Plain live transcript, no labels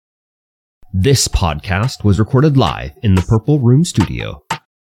This podcast was recorded live in the Purple Room Studio.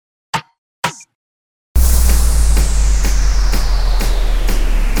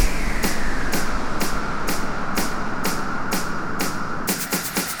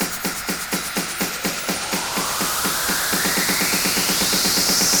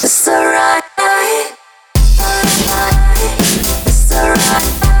 It's alright. It's alright. It's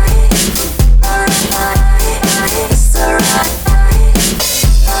alright. It's alright.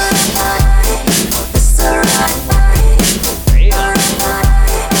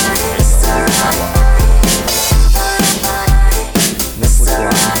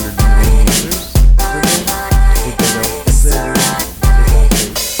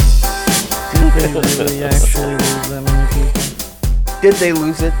 Did they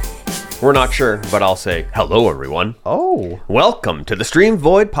lose it? We're not sure, but I'll say hello, everyone. Oh, Welcome to the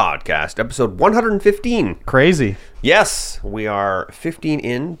StreamVoid podcast, episode 115. crazy. Yes, we are 15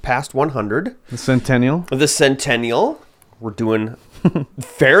 in past 100. The Centennial. The Centennial. We're doing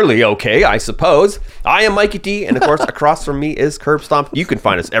fairly okay, I suppose. I am Mikey D, and of course, across from me is Curb Stomp. You can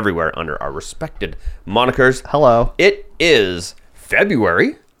find us everywhere under our respected monikers. Hello. It is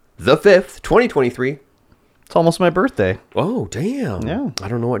February the 5th, 2023. It's almost my birthday. Oh, damn. Yeah. I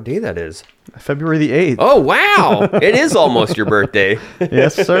don't know what day that is. February the 8th. Oh, wow. It is almost your birthday.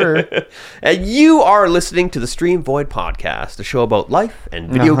 Yes, sir. And you are listening to the StreamVoid podcast, a show about life and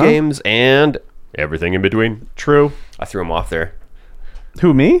video games and everything in between. True. I threw him off there.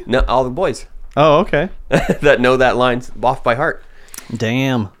 Who, me? No, all the boys Oh, okay. that know that line's off by heart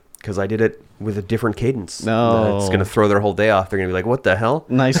Damn. because I did it with a different cadence. No. It's going to throw their whole day off. They're going to be like, what the hell?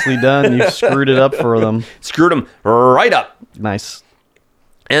 Nicely done. You screwed it up for them. Screwed them right up. Nice.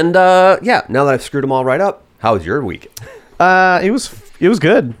 And yeah, now that I've screwed them all right up, how was your week? It was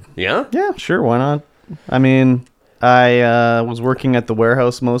good. Yeah? Yeah, sure. Why not? I mean, I was working at the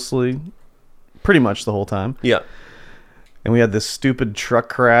warehouse mostly, pretty much the whole time. Yeah. And we had this stupid truck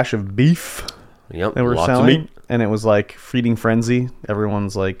crash of beef Yep. that we're Lots selling. of meat. And it was like feeding frenzy.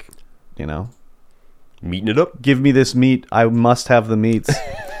 Everyone's like, you know, Meeting it up. give me this meat. I must have the meats.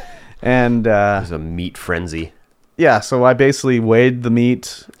 And There's a meat frenzy. yeah, so I basically weighed the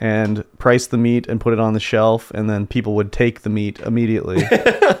meat and priced the meat and put it on the shelf, and then people would take the meat immediately.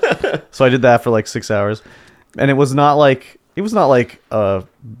 So I did that for like 6 hours, and it was not like a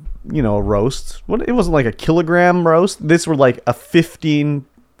a roast. It wasn't like a kilogram roast. This were like a 15,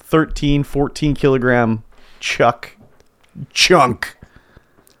 13, 14 kilogram chunk.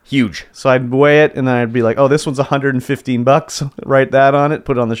 Huge. So I'd weigh it, and then I'd be like, oh, this one's $115. Write that on it,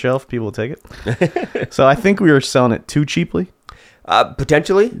 put it on the shelf. People will take it. So I think we were selling it too cheaply.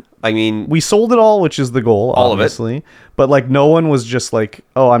 Potentially. I mean, We sold it all, which is the goal, All of it. obviously. But like, no one was just like,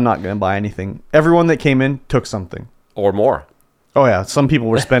 oh, I'm not going to buy anything. Everyone that came in took something. or more. Oh, yeah. Some people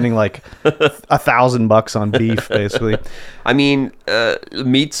were spending like $1,000 on beef, basically. I mean,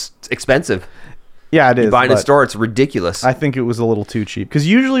 meat's expensive. Yeah, it is. Buying in a but store, it's ridiculous. I think it was a little too cheap. Because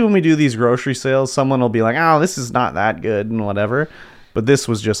usually when we do these grocery sales, someone will be like, oh, this is not that good and whatever. But this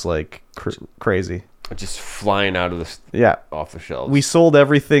was just like crazy. Just flying out of Yeah. off the shelves. We sold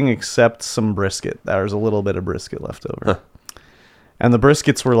everything except some brisket. There was a little bit of brisket left over. And the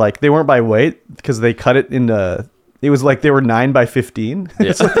briskets were like, they weren't by weight because they cut it into, it was like they were 9 by 15.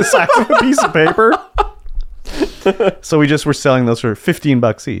 It's like the size of a piece of paper. So we just were selling those for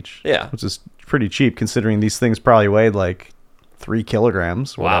 $15 each. Yeah. Which is pretty cheap considering these things probably weighed like 3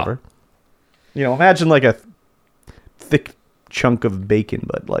 kilograms, Wow. whatever. You know, imagine like a thick chunk of bacon,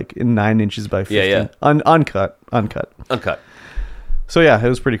 but like in 9 inches by 15. Yeah. Uncut. Uncut. So yeah, it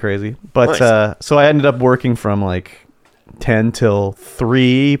was pretty crazy. But Nice. so I ended up working from like 10 till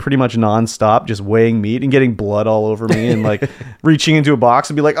 3, pretty much nonstop, just weighing meat and getting blood all over me and like reaching into a box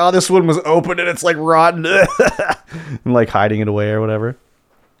and be like, oh, this one was open and it's like rotten, and like hiding it away or whatever.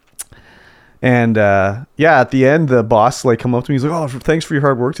 And yeah, at the end, the boss like come up to me. He's like, "Oh, thanks for your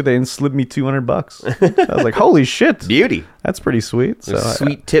hard work today," and slid me $200. I was like, "Holy shit, Beauty. that's pretty sweet." So A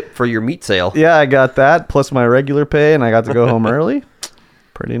sweet tip for your meat sale. yeah, I got that plus my regular pay, and I got to go home early.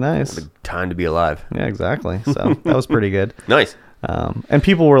 Pretty nice. Time to be alive. Yeah, exactly. So that was pretty good. Nice. And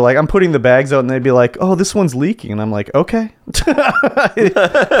people were like, I'm putting the bags out, and they'd be like, oh, this one's leaking. And I'm like, okay.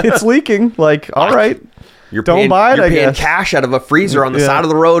 It's leaking. Like, all right. You're Don't paying, buy it, You're I paying guess. cash out of a freezer on the Yeah. side of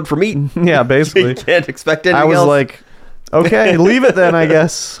the road for meat. Yeah, You basically. can't expect anything I was else. like, okay, leave it then, I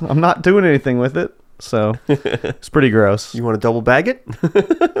guess. I'm not doing anything with it. So it's pretty gross. you want to double bag it?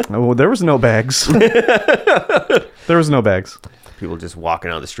 Oh, there was no bags. There was no bags. People just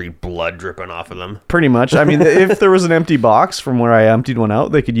walking down the street, blood dripping off of them. Pretty much. I mean, if there was an empty box from where I emptied one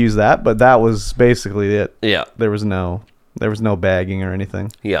out, they could use that. But that was basically it. Yeah. There was no There was no bagging or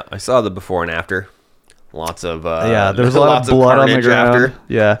anything. Yeah, I saw the before and after. Lots of Yeah, there was a lot lots of blood on the carnage ground.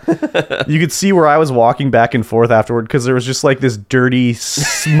 Yeah, you could see where I was walking back and forth afterward because there was just like this dirty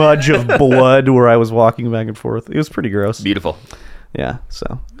smudge of blood where I was walking back and forth. It was pretty gross. Beautiful. Yeah,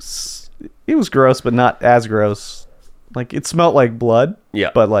 so it was gross, but not as gross. Like it smelled like blood.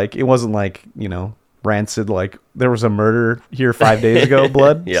 Yeah. but like it wasn't like rancid. Like there was a murder here 5 days ago.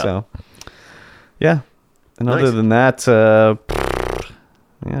 Blood. Yeah. So yeah, and Nice. other than that,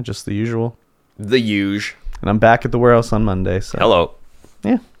 yeah, just the usual. The huge. And I'm back at the warehouse on Monday. So Hello.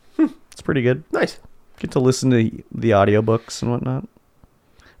 yeah, it's pretty good. Nice. Get to listen to the audiobooks and whatnot.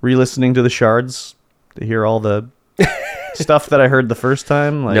 Re-listening to the shards to hear all the stuff that I heard the first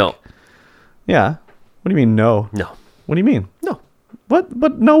time. Like, No. Yeah. What do you mean no? No. What do you mean? No. What?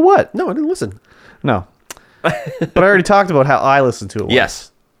 But no what? No, I didn't listen. No. But I already talked about how I listened to it once.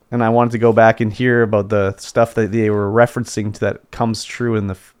 Yes. And I wanted to go back and hear about the stuff that they were referencing to that comes true in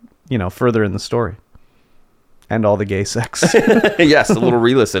the, further in the story. And all the gay sex. Yes, a little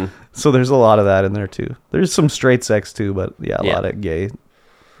re-listen. So there's a lot of that in there too. There's some straight sex too, but yeah, a lot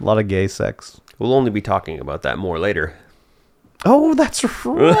of gay sex. We'll only be talking about that more later. Oh, that's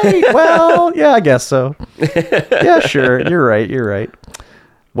right. Well, yeah, I guess so. Yeah, sure. You're right.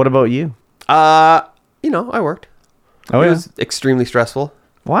 What about you? I worked. Oh, It yeah. was extremely stressful.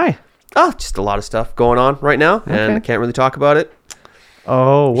 Why? Oh, just a lot of stuff going on right now, and I Okay. can't really talk about it.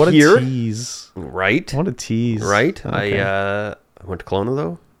 Oh, what Here? a tease. Right? What a tease. Right? Okay. I went to Kelowna,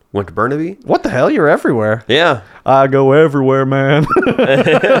 though. Went to Burnaby. What the hell? You're everywhere. Yeah. I go everywhere, man.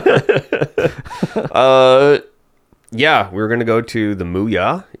 Yeah, we were going to go to the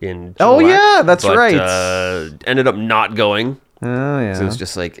Mooyah in Oh, Chilliwack, yeah, that's but, right. Ended up not going. Oh, yeah. So it was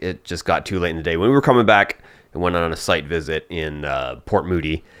just like, it just got too late in the day. When we were coming back, I went on a site visit in Port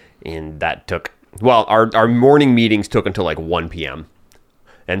Moody, and that took, well, our morning meetings took until like 1 p.m.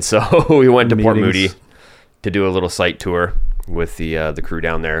 And so we went to Port Moody Meetings. to do a little site tour with the crew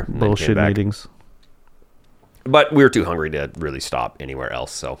down there. And then came Bullshit back. meetings. But we were too hungry to really stop anywhere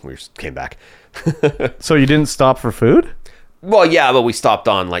else, so we just came back. So you didn't stop for food? Well, yeah, but we stopped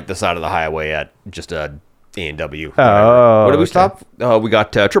on like the side of the highway at just a A&W. Oh, What did we okay. stop? We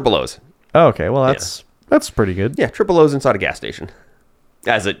got Triple O's. Oh, okay, well, that's pretty good. Yeah, Triple O's inside a gas station,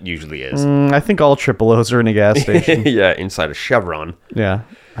 as it usually is. I think all Triple O's are in a gas station. Yeah, inside a Chevron. Yeah.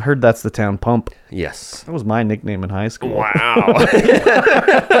 I heard that's the town pump. Yes. That was my nickname in high school. Wow.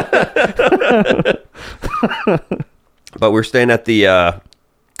 But we're staying at the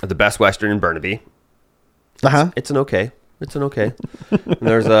Best Western in Burnaby. Uh-huh. It's an okay. And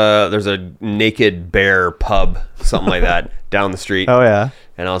there's a naked bear pub, something like that, down the street. Oh, yeah.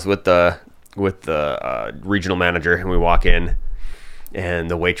 And I was with the regional manager, and we walk in,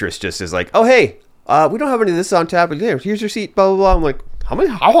 and the waitress just is like, "Oh, hey, we don't have any of this on tap, but here, here's your seat." Blah blah blah. I'm like,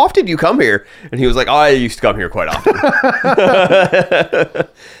 How often do you come here? And he was like, "Oh, I used to come here quite often."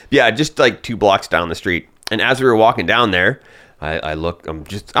 Yeah, just like 2 blocks down the street. And as we were walking down there, I'm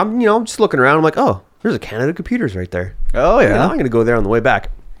just looking around. I'm like, "Oh, there's a Canada Computers right there." Oh, yeah. I'm gonna go there on the way back.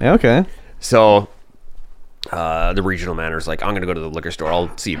 Yeah, okay. So the regional manager's like, "I'm going to go to the liquor store.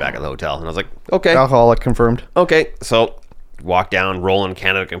 I'll see you back at the hotel." And I was like, "Okay." Alcoholic confirmed. Okay. So walk down, rolling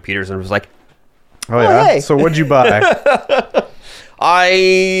Canada Computers, and was like, Oh, yeah. hey. So what'd you buy?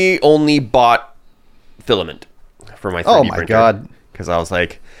 I only bought filament for my 3D Oh, my printer. God. Because I was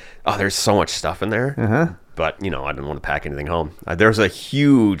like, oh, there's so much stuff in there. Uh-huh. But, I didn't want to pack anything home. There's a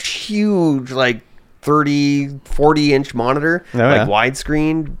huge, like 30, 40-inch monitor, Oh, yeah. like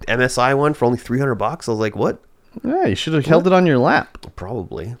widescreen MSI one for only $300. I was like, what? Yeah, you should have held it on your lap.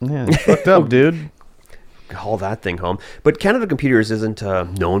 Probably. Yeah, you fucked up, dude. Haul that thing home. But Canada Computers isn't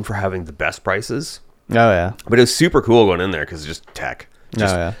known for having the best prices. Oh, yeah. But it was super cool going in there because it's just tech.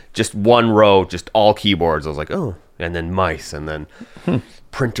 Just, Oh, yeah. just one row, just all keyboards. I was like, oh. And then mice, and then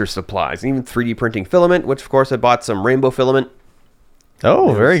printer supplies, and even 3D printing filament, which, of course, I bought some rainbow filament.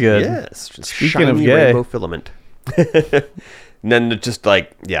 Oh, very good. Yes. Just Speaking of shiny gay. rainbow filament. And then just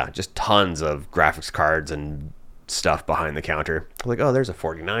just tons of graphics cards and stuff behind the counter. I was like, oh, there's a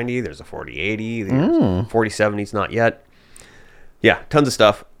 4090, there's a 4080, there's 4070's not yet. Yeah, tons of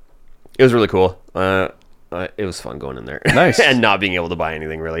stuff. It was really cool. It was fun going in there. Nice. And not being able to buy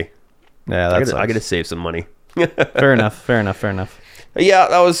anything, really. Yeah, I that's got to save some money. fair enough. Yeah,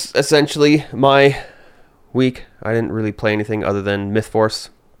 that was essentially my week. I didn't really play anything other than Myth Force.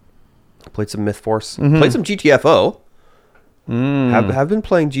 I played some Myth Force. Played some GTFO. Have been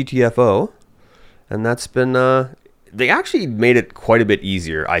playing GTFO. And that's been... they actually made it quite a bit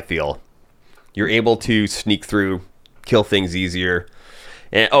easier, I feel. You're able to sneak through, kill things easier.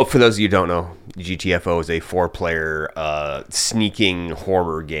 And for those of you who don't know, GTFO is a 4-player sneaking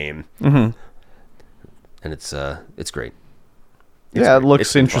horror game, Mm-hmm. and it's great. Yeah, it great. looks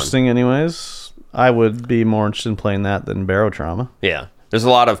It's been interesting. Anyways, I would be more interested in playing that than Barotrauma. Yeah, there's a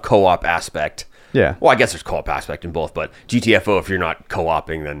lot of co-op aspect. Yeah. Well, I guess there's co-op aspect in both, but GTFO, if you're not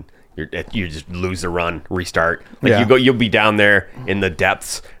co-oping, then you just lose the run, restart. Like Yeah. you'll be down there in the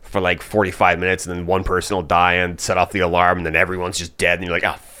depths for like 45 minutes, and then one person will die and set off the alarm, and then everyone's just dead, and you're like,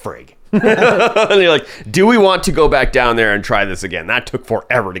 frig. And you're like, do we want to go back down there and try this again? That took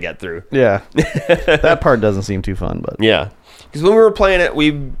forever to get through. Yeah. That part doesn't seem too fun, but Yeah, because when we were playing it,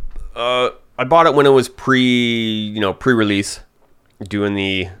 I bought it when it was pre-release, doing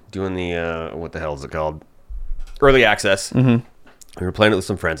the what the hell is it called? Early access. Mm-hmm. We were playing it with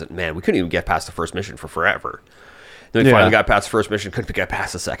some friends, and man, we couldn't even get past the first mission for forever. Then we finally got past the first mission, couldn't get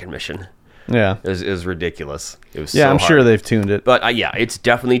past the second mission. yeah. It was ridiculous. It was Yeah, so I'm hard. sure they've tuned it. But yeah, it's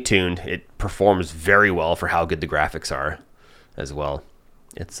definitely tuned. It performs very well for how good the graphics are, as well.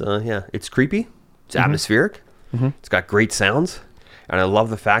 It's it's creepy. It's atmospheric. Mm-hmm. It's got great sounds, and I love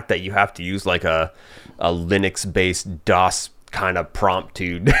the fact that you have to use like a Linux-based DOS kind of prompt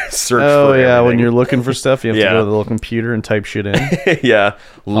to search for yeah, when everything. you're looking for stuff, you have to go to the little computer and type shit in. Yeah,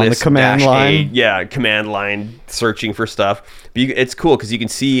 On the command -A, line. yeah, command line searching for stuff. But it's cool because you can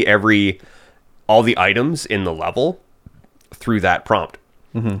see all the items in the level through that prompt,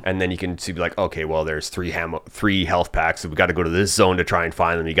 and then you can see like, okay, well, there's three health packs, so we got to go to this zone to try and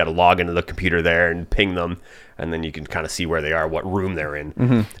find them. You got to log into the computer there and ping them, and then you can kind of see where they are, what room they're in.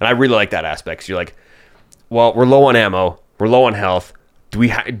 And I really like that aspect. 'Cause you're like, well, we're low on ammo, we're low on health.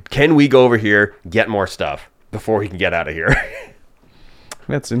 Can we go over here, get more stuff before we can get out of here?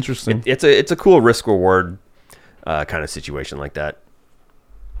 That's interesting. It's a cool risk reward kind of situation like that.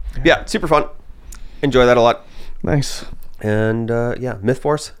 Yeah, super fun. Enjoy that a lot. Nice. And Myth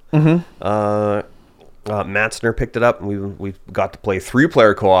Force. Matzner picked it up, and we got to play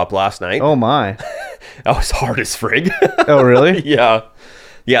 3-player co-op last night. Oh my. That was hard as frig. Oh really?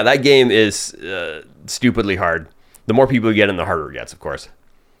 Yeah, that game is stupidly hard. The more people you get in, the harder it gets, of course,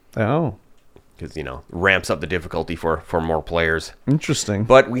 Oh. because ramps up the difficulty for more players. Interesting.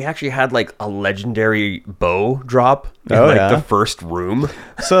 But we actually had like a legendary bow drop in the first room.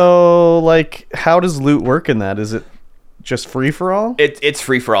 So, like, how does loot work in that? Is it just free for all? It's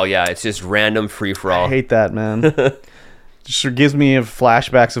free for all, yeah. It's just random free for all. I hate that, man. Just gives me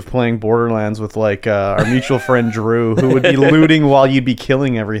flashbacks of playing Borderlands with like our mutual friend Drew, who would be looting while you'd be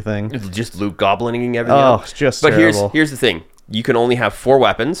killing everything. Just loot goblining everything. Oh, up. it's just But terrible. here's the thing: you can only have 4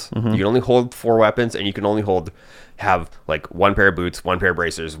 weapons. You can only hold 4 weapons, and you can only have like 1 pair of boots, 1 pair of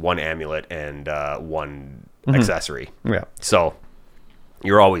bracers, 1 amulet, and 1 accessory. Yeah. So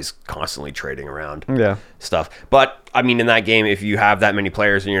you're always constantly trading around Yeah. stuff. But I mean, in that game, if you have that many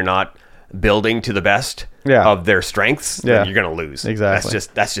players and you're not building to the best of their strengths, then you're gonna lose. Exactly.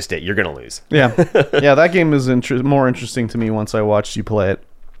 That's just it. You're gonna lose. Yeah. Yeah, that game is more interesting to me once I watched you play it.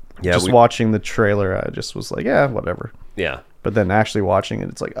 Yeah, Just watching the trailer, I just was like, yeah, whatever. Yeah. But then actually watching it,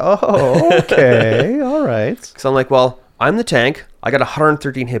 it's like, oh, okay, all right. So I'm like, well, I'm the tank. I got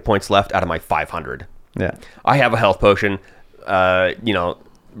 113 hit points left out of my 500. Yeah. I have a health potion.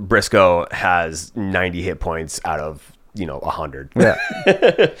 Briscoe has 90 hit points out of 100. Yeah.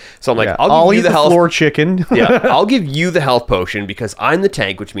 So I'm like, Yeah. I'll give you eat the health. floor chicken. Yeah, I'll give you the health potion because I'm the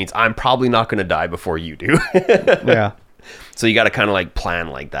tank, which means I'm probably not going to die before you do. Yeah. So you got to kind of like plan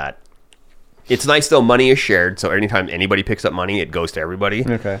like that. It's nice though. Money is shared, so anytime anybody picks up money, it goes to everybody.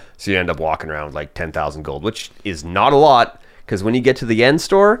 Okay. So you end up walking around with like 10,000 gold, which is not a lot because when you get to the end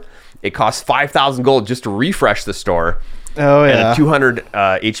store, it costs 5,000 gold just to refresh the store. Oh, yeah. And a 200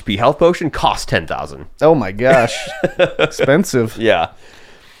 HP health potion costs 10,000. Oh, my gosh. Expensive. Yeah.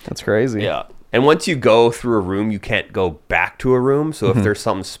 That's crazy. Yeah. And once you go through a room, you can't go back to a room. So if there's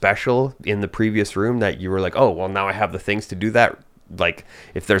something special in the previous room that you were like, oh, well, now I have the things to do that. Like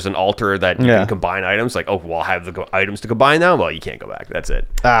if there's an altar that you can combine items, like, oh, well, I have the items to combine now. Well, you can't go back. That's it.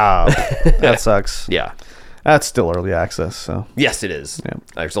 Ah, that sucks. Yeah. That's still early access, so. Yes, it is. Yeah.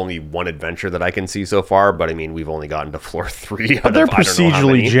 There's only one adventure that I can see so far, but I mean, we've only gotten to floor 3. But they're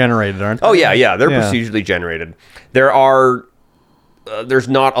procedurally generated, aren't they? Oh, yeah. They're procedurally generated. There are... there's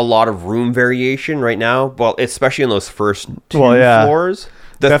not a lot of room variation right now. Well, especially in those first 2 floors.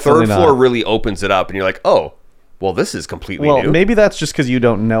 The Definitely third floor not. really opens it up, and you're like, oh, well, this is completely new. Maybe that's just because you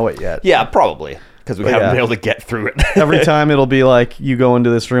don't know it yet. Yeah, probably. Because we haven't been able to get through it. Every time it'll be like, you go into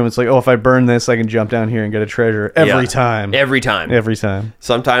this room, it's like, oh, if I burn this, I can jump down here and get a treasure. Every time. Every time. Every time.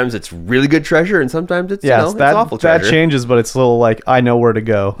 Sometimes it's really good treasure, and sometimes it's, it's awful treasure. That changes, but it's still like, I know where to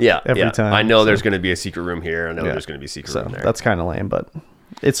go. Yeah. Every time. I know there's going to be a secret room here. I know there's going to be a secret room there. That's kind of lame, but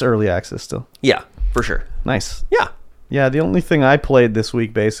It's early access still. Yeah, for sure. Nice. Yeah. Yeah, the only thing I played this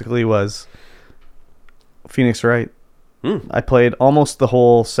week basically was Phoenix Wright. I played almost the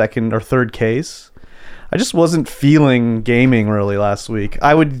whole second or third case. I just wasn't feeling gaming really last week.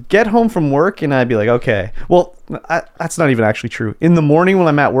 I would get home from work and I'd be like, okay. Well, that's not even actually true. In the morning when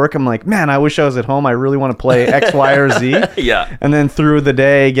I'm at work, I'm like, man, I wish I was at home. I really want to play X, Y, or Z. Yeah. And then through the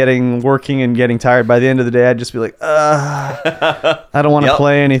day, working and getting tired. By the end of the day, I'd just be like, I don't want to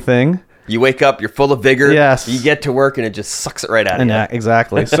play anything. You wake up, you're full of vigor. Yes. You get to work and it just sucks it right out of you. Yeah,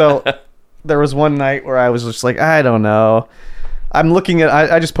 exactly. So there was one night where I was just like, I don't know. I'm looking at,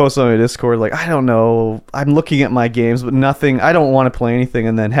 I just posted on my Discord, like, I don't know. I'm looking at my games, but nothing, I don't want to play anything.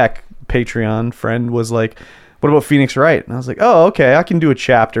 And then heck, Patreon friend was like, what about Phoenix Wright? And I was like, oh, okay, I can do a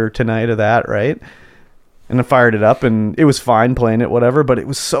chapter tonight of that, right? And I fired it up and it was fine playing it, whatever, but it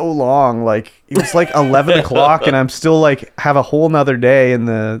was so long. Like, it was like 11 o'clock and I'm still like, have a whole nother day in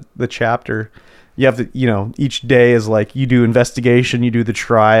the chapter. You have to, each day is like, you do investigation, you do the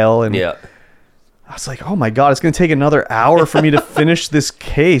trial. And Yeah. I was like, oh my God, it's going to take another hour for me to finish this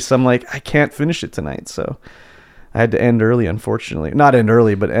case. I'm like, I can't finish it tonight. So I had to end early, unfortunately. Not end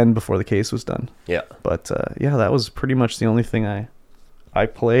early, but end before the case was done. Yeah. But yeah, that was pretty much the only thing I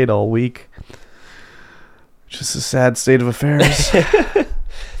played all week. Just a sad state of affairs.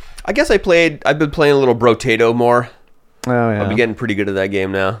 I guess I've been playing a little Brotato more. Oh, yeah. I've been getting pretty good at that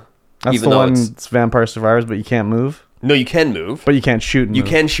game now. That's even the though one, it's Vampire Survivors, but you can't move. No, you can move. But you can't shoot and You move.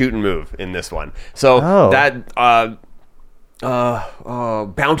 can shoot and move in this one. So that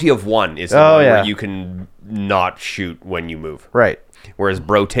Bounty of One is the one where you can not shoot when you move. Right. Whereas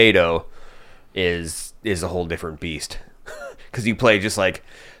Brotato is a whole different beast. Because you play just like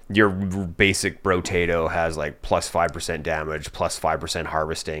your basic Brotato has like plus 5% damage, plus 5%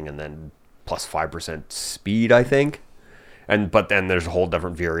 harvesting, and then plus 5% speed, I think. But then there's a whole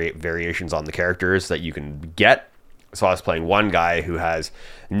different variations on the characters that you can get. So I was playing one guy who has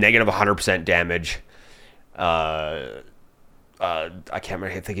negative 100% damage. I can't remember.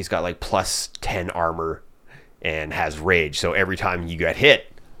 I think he's got like plus 10 armor and has rage. So every time you get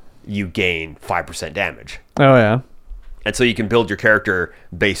hit, you gain 5% damage. Oh, yeah. And so you can build your character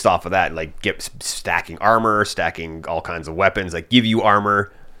based off of that, like get stacking armor, stacking all kinds of weapons, like give you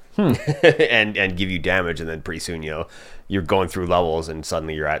armor and give you damage. And then pretty soon, you're going through levels and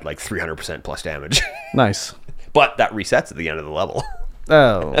suddenly you're at like 300% plus damage. Nice. But that resets at the end of the level.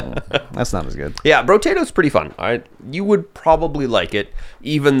 Oh, that's not as good. Yeah, Brotato's pretty fun. You would probably like it,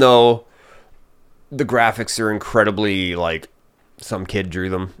 even though the graphics are incredibly, like, some kid drew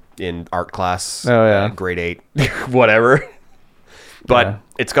them in art class. Oh, yeah. Grade 8, whatever. But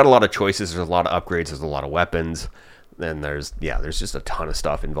it's got a lot of choices. There's a lot of upgrades. There's a lot of weapons. And there's just a ton of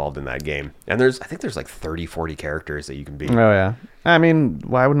stuff involved in that game. And I think there's like 30, 40 characters that you can beat. Oh, yeah. I mean,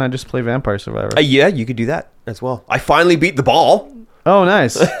 why wouldn't I just play Vampire Survivor? Yeah, you could do that as well. I finally beat the ball. Oh,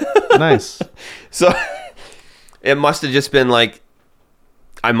 nice. Nice. So it must have just been like,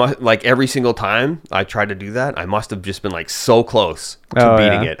 every single time I tried to do that, I must have just been like so close to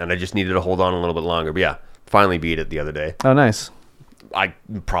beating it. And I just needed to hold on a little bit longer. But yeah, finally beat it the other day. Oh, nice.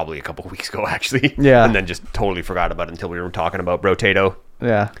 Probably a couple of weeks ago, actually. Yeah. And then just totally forgot about it until we were talking about Brotato.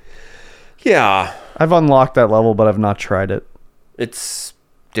 Yeah. Yeah. I've unlocked that level, but I've not tried it. It's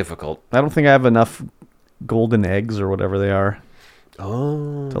difficult. I don't think I have enough golden eggs or whatever they are to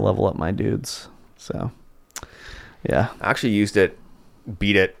Oh. level up my dudes. So, yeah. I actually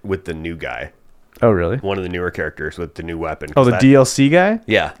beat it with the new guy. Oh, really? One of the newer characters with the new weapon. Oh, the DLC guy?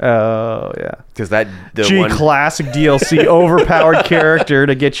 Yeah. Oh, yeah. Because classic DLC, overpowered character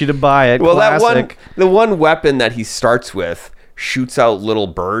to get you to buy it. Well, classic. the one weapon that he starts with shoots out little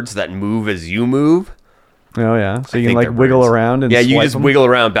birds that move as you move. Oh, yeah. So you I can think like they're wiggle birds. around and yeah, you swipe just them? wiggle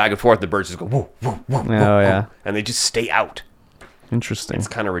around back and forth. The birds just go woo, woo, woo, woo, yeah. and they just stay out. Interesting. It's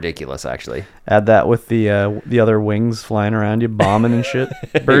kind of ridiculous, actually. Add that with the other wings flying around you, bombing and shit.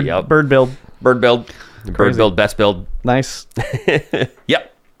 Bird Yep. bird build. Bird build, best build. Nice.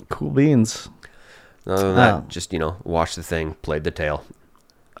 Yep. Cool beans. Other than that, just watched the thing, played the tale.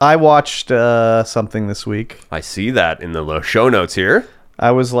 I watched something this week. I see that in the show notes here.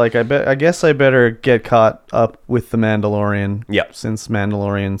 I was like, I guess I better get caught up with The Mandalorian. Yep. Since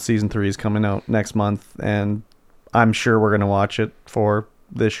Mandalorian season 3 is coming out next month, and I'm sure we're gonna watch it for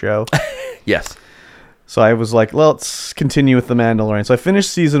this show. Yes. So I was like, let's continue with The Mandalorian. So I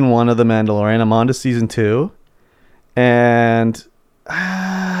finished season 1 of The Mandalorian. I'm on to season 2, and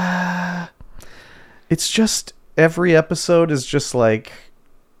it's just every episode is just like,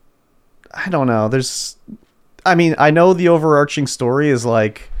 I don't know. I know the overarching story is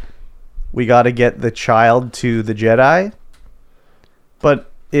like, we got to get the child to the Jedi.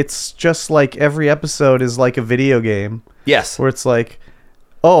 but it's just like every episode is like a video game Yes. where it's like,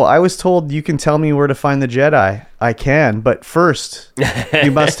 oh, I was told you can tell me where to find the Jedi. I can, but first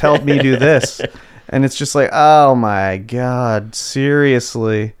you must help me do this. And it's just like, oh my God,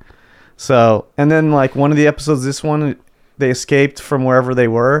 seriously. So, and then like one of the episodes, this one, they escaped from wherever they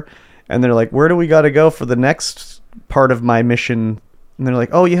were. And they're like, where do we got to go for the next part of my mission? And they're like,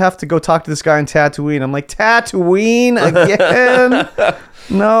 oh, you have to go talk to this guy in Tatooine. I'm like, Tatooine again?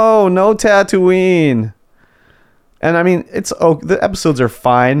 No Tatooine. And I mean, the episodes are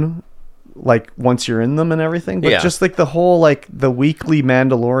fine, like once you're in them and everything. But just like the whole, like the weekly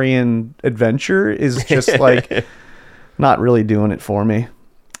Mandalorian adventure is just like not really doing it for me.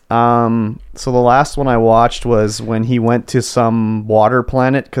 So the last one I watched was when he went to some water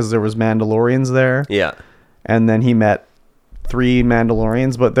planet because there was Mandalorians there. Yeah. And then he met 3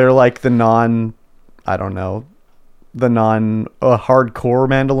 Mandalorians, but they're like the hardcore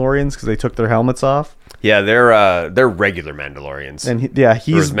Mandalorians because they took their helmets off. Yeah, they're regular Mandalorians. And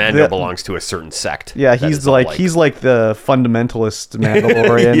whereas Mando belongs to a certain sect. Yeah, he's like the fundamentalist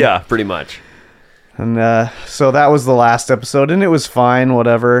Mandalorian. Yeah, pretty much. And so that was the last episode, and it was fine,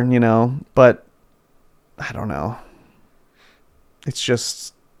 whatever, but I don't know. It's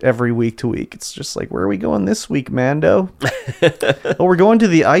just every week to week. It's just like, where are we going this week, Mando? Oh, we're going to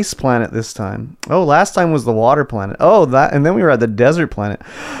the ice planet this time. Oh, last time was the water planet. Oh, and then we were at the desert planet.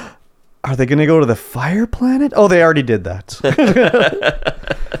 Are they going to go to the fire planet? Oh, they already did that.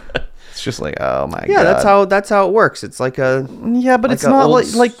 It's just like, oh my God. Yeah, that's how it works. It's like a but it's not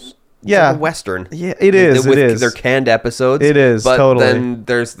like a Western. Yeah, it is. With it is. They're canned episodes. It is, but totally. Then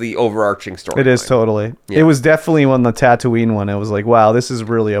there's the overarching story. It is totally. Yeah. It was definitely when the Tatooine one, it was like, wow, this is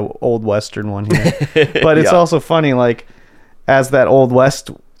really a old Western one here. But it's also funny, like, as that old West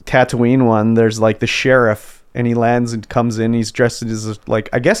Tatooine one, there's like the sheriff, and he lands and comes in. He's dressed as like,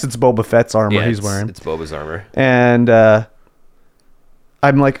 I guess it's Boba Fett's armor he's wearing. It's Boba's armor. And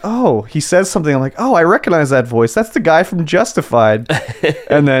I'm like, oh, he says something. I'm like, oh, I recognize that voice. That's the guy from Justified.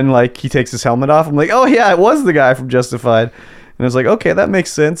 And then like he takes his helmet off. I'm like, oh yeah, it was the guy from Justified. And I was like, okay, that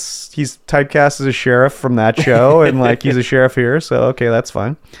makes sense. He's typecast as a sheriff from that show, and like he's a sheriff here, so okay, that's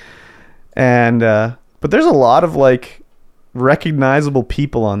fine. And but there's a lot of like recognizable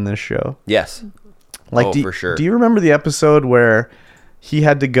people on this show. Yes. Like, for sure. Do you remember the episode where he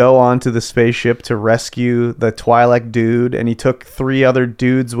had to go onto the spaceship to rescue the Twi'lek dude, and he took 3 other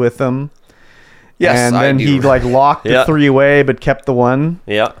dudes with him? Yes, and then he like locked the 3 away, but kept the one.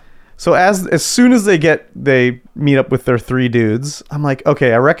 Yeah. So as soon as they meet up with their 3 dudes, I'm like,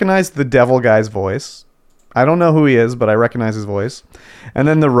 okay, I recognize the devil guy's voice. I don't know who he is, but I recognize his voice. And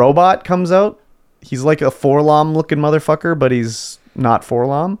then the robot comes out. He's like a Forlom looking motherfucker, but he's not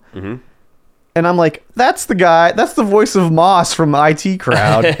Forlom. Mm-hmm. And I'm like, that's the guy. That's the voice of Moss from the IT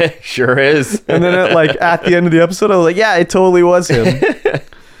Crowd. Sure is. And then at the end of the episode, I was like, yeah, it totally was him.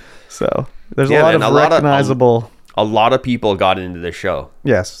 So there's a lot of recognizable. A lot of people got into this show.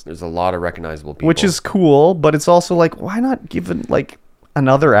 Yes. There's a lot of recognizable people. Which is cool, but it's also like, why not give like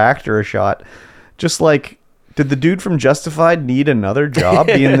another actor a shot? Just like, did the dude from Justified need another job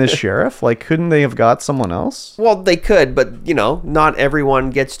being this sheriff? Like, couldn't they have got someone else? Well, they could, but, not everyone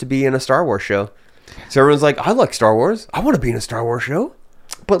gets to be in a Star Wars show. So everyone's like, I like Star Wars. I want to be in a Star Wars show.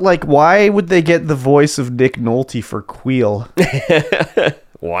 But, like, why would they get the voice of Nick Nolte for Queel?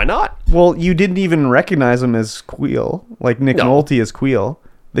 Why not? Well, you didn't even recognize him as Queel. Like, Nick Nolte as Queel.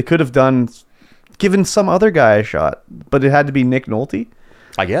 They could have given some other guy a shot, but it had to be Nick Nolte.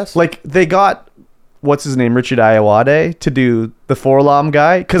 I guess. Like, they got... what's his name, Richard Ayoade, to do the Forlom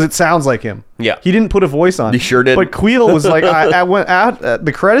guy, because it sounds like him. Yeah. He didn't put a voice on. He sure did. But Queel was like, I went out at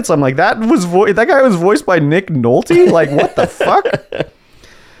the credits, I'm like, that guy was voiced by Nick Nolte? Like, what the fuck?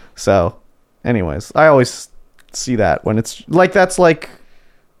 So, anyways, I always see that when it's, like, that's like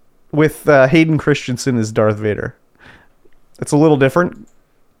with Hayden Christensen as Darth Vader. It's a little different,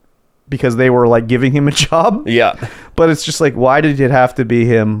 because they were, like, giving him a job. Yeah. But it's just like, why did it have to be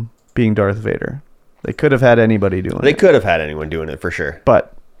him being Darth Vader? They could have had anybody doing it. They could have had anyone doing it for sure.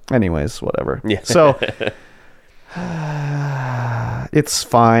 But anyways, whatever. Yeah. So it's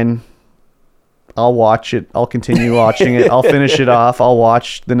fine. I'll watch it. I'll continue watching it. I'll finish it off. I'll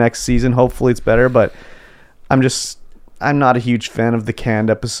watch the next season. Hopefully it's better, but I'm not a huge fan of the canned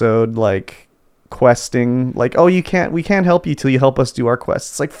episode, like questing, like, oh, we can't help you till you help us do our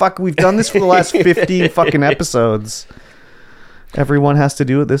quests. It's like, fuck, we've done this for the last 15 fucking episodes. Everyone has to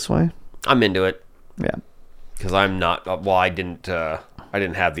do it this way. I'm into it. Yeah. Because I'm not, I didn't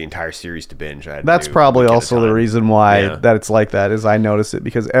have the entire series to binge. That's probably also the reason why that it's like that, is I notice it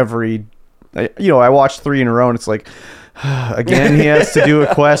because I watched 3 in a row and it's like, Again, he has to do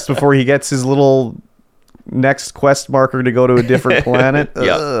a quest before he gets his little next quest marker to go to a different planet.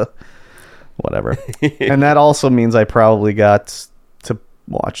 Yeah. Ugh. Whatever. And that also means I probably got to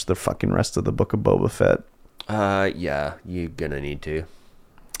watch the fucking rest of the Book of Boba Fett. Yeah, you're gonna need to.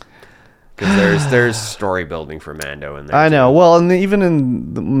 Because there's story building for Mando in there. I know. too. Well, and even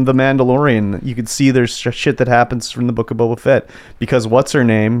in the Mandalorian, you could see there's shit that happens from the Book of Boba Fett because what's her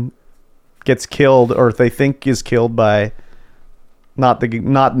name gets killed, or they think is killed by not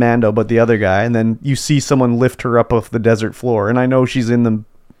Mando, but the other guy, and then you see someone lift her up off the desert floor. And I know she's in the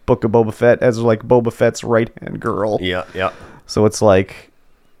Book of Boba Fett as like Boba Fett's right hand girl. Yeah. So it's like,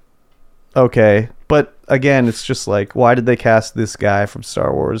 okay. But again, it's just like, why did they cast this guy from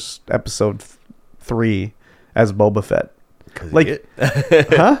Star Wars Episode 3 as Boba Fett? Like,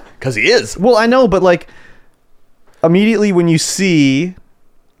 huh? Because he is. Well, I know, but like, immediately when you see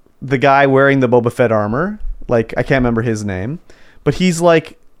the guy wearing the Boba Fett armor, like, I can't remember his name, but he's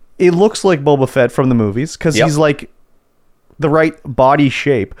like, it looks like Boba Fett from the movies because he's like the right body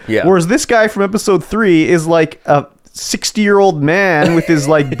shape. Yeah. Whereas this guy from Episode 3 is like a 60-year-old man with his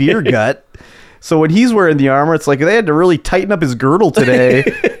like beer gut. So when he's wearing the armor, it's like they had to really tighten up his girdle today,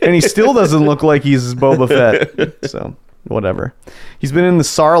 and he still doesn't look like he's Boba Fett. So whatever. He's been in the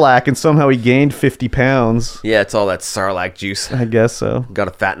Sarlacc, and somehow he gained 50 pounds. Yeah, it's all that Sarlacc juice. I guess so. Got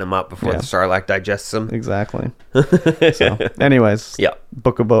to fatten him up before the Sarlacc digests him. Exactly. So, anyways. Yeah.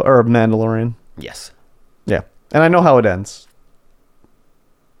 Book of or Mandalorian. Yes. Yeah. And I know how it ends.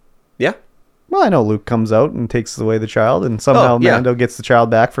 Yeah. Well, I know Luke comes out and takes away the child, and somehow yeah. Mando gets the child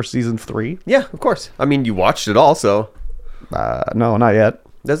back for season 3. Yeah, of course. I mean, you watched it all, so No, not yet.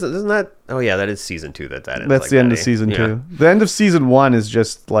 doesn't that? Oh yeah, that is season 2. That ends. That's like the end that, of eh? season Yeah. 2. The end of season 1 is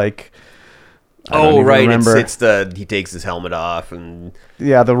just like, I don't Oh even right, remember. it's the he takes his helmet off and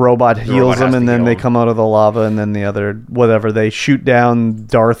Yeah, the robot heals robot has him, to and then heal they him. come out of the lava, and then the other whatever they shoot down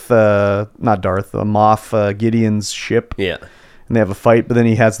Moff Gideon's ship, yeah. and they have a fight. But then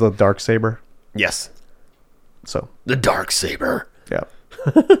he has the Darksaber. Yes, So the dark saber. yeah,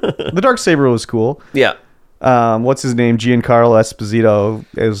 the Darksaber was cool. Yeah. What's his name? Giancarlo Esposito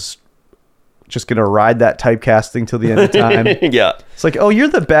is just gonna ride that typecasting till the end of time. Yeah. It's like, oh, you're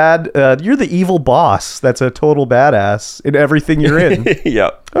the evil boss. That's a total badass in everything you're in.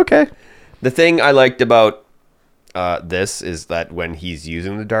 Yeah. Okay. The thing I liked about this is that when he's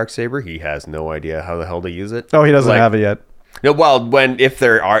using the dark saber, he has no idea how the hell to use it. Oh, he doesn't have it yet. No, well, if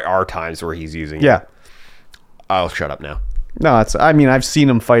there are times where he's using Yeah. it. I'll shut up now. No, I've seen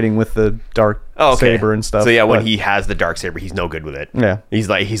him fighting with the dark saber and stuff. So yeah, when but- he has the dark saber, he's no good with it. Yeah. He's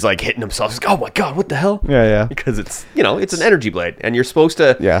like hitting himself. He's like, oh my god, what the hell? Yeah. Because it's it's an energy blade, and you're supposed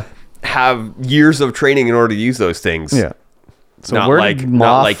to have years of training in order to use those things. Yeah. So Not where like- did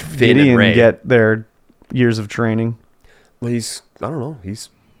not Moff like Finn and Gideon Rey. get their years of training? Well, I don't know. He's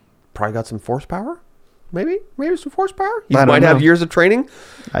probably got some force power. Maybe some force power. He I don't might have know. years of training.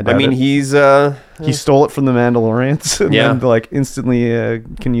 I doubt mean, it. he's He stole it from the Mandalorians and Yeah. then like instantly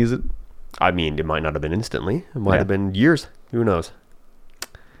can use it. I mean, it might not have been instantly. It might Yeah. have been years. Who knows?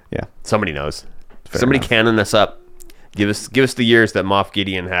 Yeah. Somebody knows. Fair Somebody enough. cannon this up. Give us the years that Moff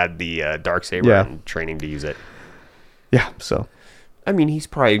Gideon had the dark saber Yeah. and training to use it. Yeah. So I mean, he's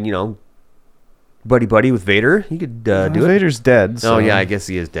probably buddy with Vader. He could do it. Vader's dead. So, Oh yeah, I guess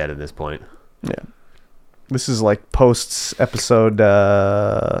he is dead at this point. Yeah. This is like post episode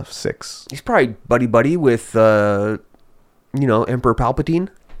 6. He's probably buddy with Emperor Palpatine.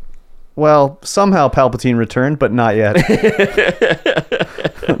 Well, somehow Palpatine returned, but not yet.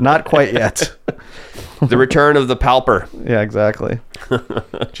 Not quite yet. The return of the Palper. Yeah, exactly.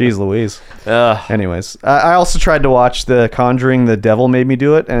 Jeez Louise. Uh, Anyways, I also tried to watch The Conjuring. The Devil Made Me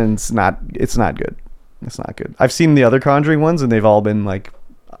Do It, and it's not good. It's not good. I've seen the other Conjuring ones, and they've all been like,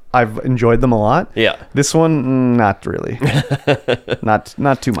 I've enjoyed them a lot. Yeah. This one, not really. not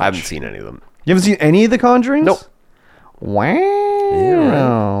too much. I haven't seen any of them. You haven't seen any of the Conjurings? Nope.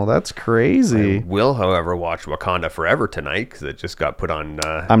 Wow, that's crazy. I will, however, watch Wakanda Forever tonight because it just got put on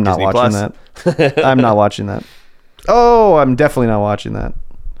I'm not Disney watching Plus. that. I'm not watching that. Oh, I'm definitely not watching that.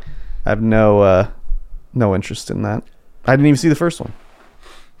 I have no interest in that. I didn't even see the first one.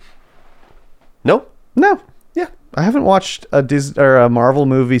 No? No. Yeah. I haven't watched a Disney or a Marvel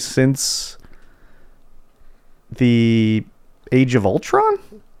movie since the Age of Ultron,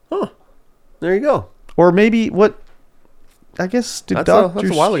 Huh. There you go. or maybe what? I guess That's a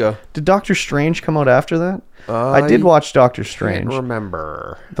while ago. Did Doctor Strange come out after that? I did watch Doctor Strange. Can't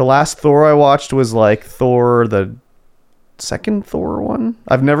remember. The last Thor I watched was like Thor, the second Thor one.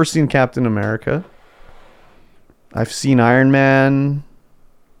 I've never seen Captain America. I've seen Iron Man.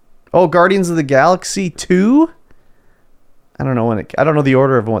 Oh, Guardians of the Galaxy 2? I don't know I don't know the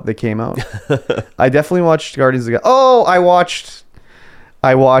order of when they came out. I definitely watched Guardians of the Oh, I watched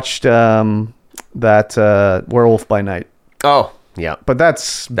that Werewolf by Night. Oh, yeah. But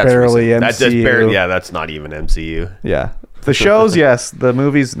that's barely recent. MCU. That's barely, yeah, that's not even MCU. Yeah. The shows, yes. The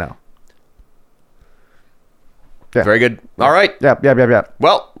movies, no. Yeah. Very good. All right. Yeah.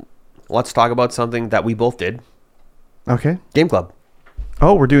 Well, let's talk about something that we both did. Okay. Game Club.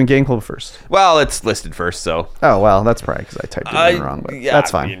 Oh, we're doing Game Club first. Well, it's listed first, so. Oh, well, that's probably because I typed it in wrong, but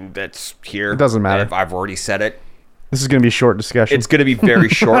that's fine. I mean, that's here. It doesn't matter. I've already said it. This is going to be a short discussion. It's going to be very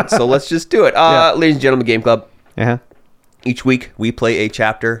short, so let's just do it. Ladies and gentlemen, Game Club. Yeah. Each week, we play a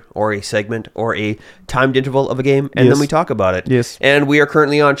chapter or a segment or a timed interval of a game, and then we talk about it. Yes. And we are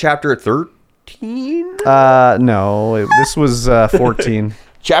currently on chapter 13? No, this was 14.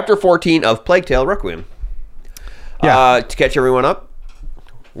 Chapter 14 of Plague Tale Requiem. Yeah. To catch everyone up,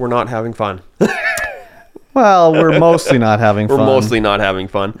 we're not having fun. Well, we're mostly not having fun. We're mostly not having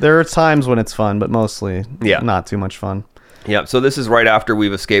fun. There are times when it's fun, but mostly Yeah. not too much fun. Yeah, so this is right after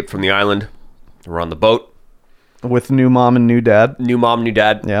we've escaped from the island. We're on the boat. With new mom and new dad. New mom, new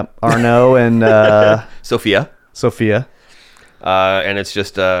dad. Yep. Arno and Sophia. Sophia. And it's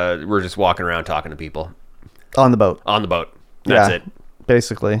just, we're just walking around talking to people. On the boat. On the boat. That's Yeah, it.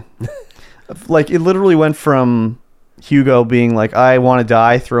 Basically. Like, it literally went from Hugo being like, I want to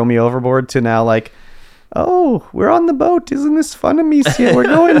die, throw me overboard, to now like, oh, we're on the boat. Isn't this fun, Amicia? We're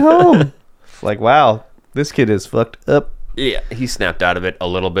going home. Like, wow, this kid is fucked up. Yeah, he snapped out of it a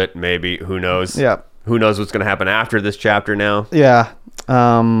little bit, maybe. Who knows? Yeah. Who knows what's going to happen after this chapter now? Yeah.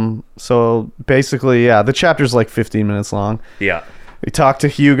 So basically, yeah, the chapter's like 15 minutes long. Yeah. You talk to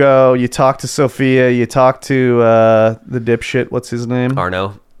Hugo, you talk to Sophia, you talk to the dipshit, what's his name?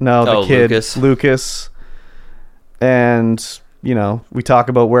 Arno. No, the kid. Lucas. And, you know, we talk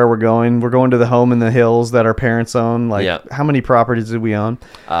about where we're going. We're going to the home in the hills that our parents own. Like, Yeah. how many properties did we own?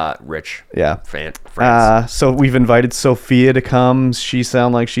 Rich. Yeah. France. So we've invited Sophia to come. She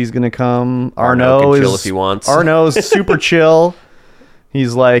sound like she's going to come. Arno Arno can chill is if he wants. Arno's super chill.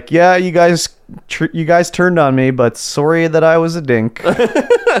 He's like, yeah, you guys turned on me, but sorry that I was a dink.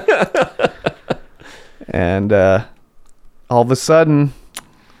 And all of a sudden,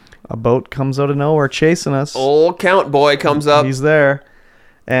 a boat comes out of nowhere chasing us. Old Count Boy comes up. He's there.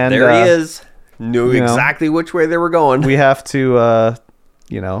 And there he is. Knew exactly which way they were going. We have to,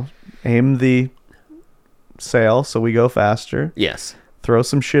 aim the sail so we go faster. Yes. Throw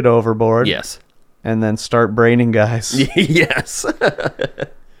some shit overboard. Yes. And then start braining guys. Yes.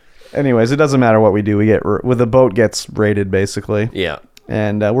 Anyways, it doesn't matter what we do. The boat gets raided, basically. Yeah.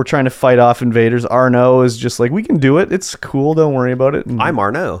 And we're trying to fight off invaders. Arno is just like, we can do it. It's cool. Don't worry about it. And I'm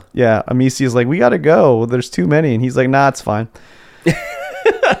Arno. yeah, Amici is like, we got to go. There's too many. And he's like, nah, it's fine.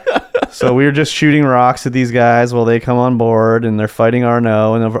 So we were just shooting rocks at these guys while they come on board, and they're fighting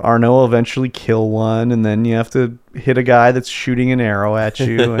Arno, and Arno will eventually kill one, and then you have to hit a guy that's shooting an arrow at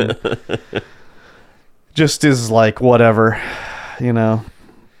you, and just is like, whatever, you know.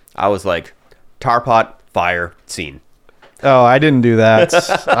 I was like, tar pot, fire, scene. Oh, I didn't do that.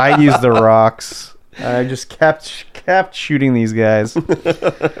 I used the rocks. I just kept shooting these guys.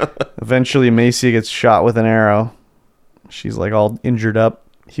 Eventually, Macy gets shot with an arrow. She's like all injured up.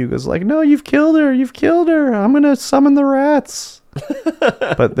 Hugo's like, no, you've killed her. You've killed her. I'm going to summon the rats.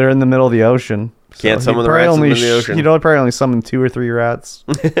 But they're in the middle of the ocean. Can't summon the rats in the ocean. You know, probably only summon 2 or 3 rats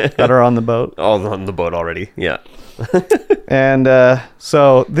that are on the boat. Oh, on the boat already. Yeah. And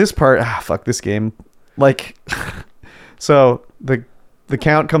so this part, fuck this game. Like, so the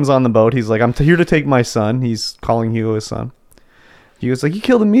Count comes on the boat. He's like, I'm here to take my son. He's calling Hugo his son. Hugo's like, you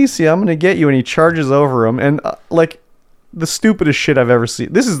killed Amicia. I'm going to get you. And he charges over him. And like, the stupidest shit I've ever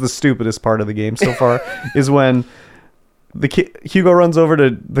seen. This is the stupidest part of the game so far, is when Hugo runs over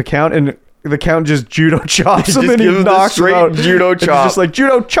to the Count, and the Count just judo chops him, and he knocks him out. Judo chop. Just like,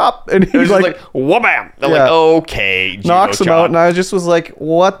 judo chop, and he's like wha-bam. I'm yeah. like, okay, judo knocks him chop. out, and I just was like,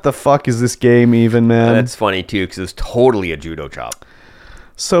 what the fuck is this game even, man? That's funny too, because it's totally a judo chop.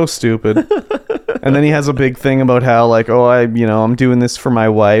 So stupid. And then he has a big thing about how, like, oh, I'm doing this for my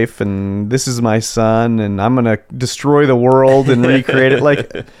wife, and this is my son, and I'm gonna destroy the world and recreate it.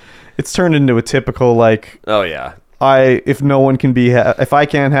 Like, it's turned into a typical, like, oh yeah, if no one can be if I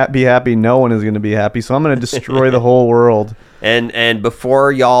can't be happy, no one is gonna be happy, so I'm gonna destroy the whole world. And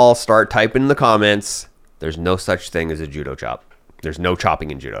before y'all start typing in the comments, there's no such thing as a judo chop. There's no chopping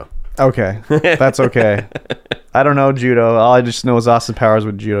in judo. Okay, that's okay. I don't know judo. All I just know is Austin Powers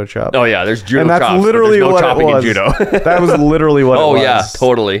with judo chop. Oh yeah, there's judo and that's chops, literally but there's no what chopping it was. in judo. That was literally what it was. Oh yeah,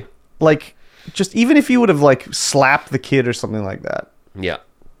 totally. Like, just even if you would have like slapped the kid or something like that. Yeah,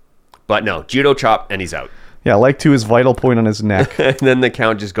 but no, judo chop, and he's out. Yeah, like to his vital point on his neck. And then the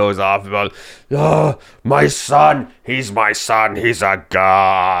count just goes off about, oh, my son, he's a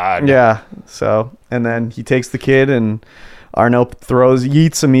god. Yeah. So, and then he takes the kid and Arno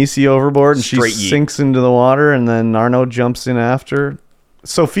yeets Amici overboard and Straight she yeet. sinks into the water and then Arno jumps in after.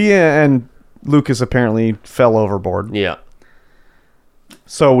 Sophia and Lucas apparently fell overboard. Yeah.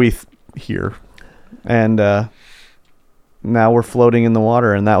 So we hear. And now we're floating in the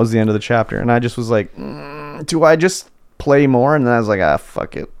water and that was the end of the chapter. And I just was like, do I just play more? And then I was like,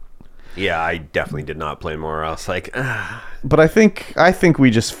 fuck it. Yeah, I definitely did not play more. I was like, But I think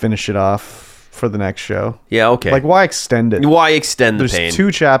we just finish it off for the next show. yeah, okay. Like, why extend it? Why extend the There's pain?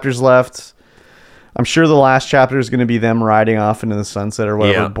 2 chapters left. I'm sure the last chapter is going to be them riding off into the sunset or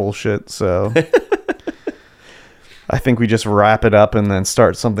whatever Yeah. bullshit. So I think we just wrap it up and then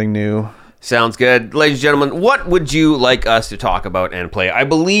start something new. Sounds good. Ladies and gentlemen, what would you like us to talk about and play? I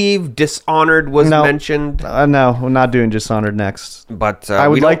believe Dishonored was mentioned. No, we're not doing Dishonored next. But I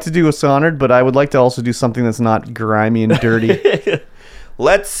would like to do Dishonored, but I would like to also do something that's not grimy and dirty.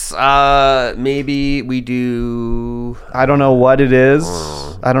 Let's maybe we do. I don't know what it is.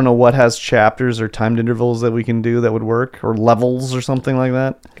 I don't know what has chapters or timed intervals that we can do that would work, or levels or something like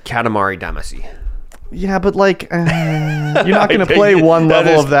that. Katamari Damacy. Yeah, but like, you're not going to play one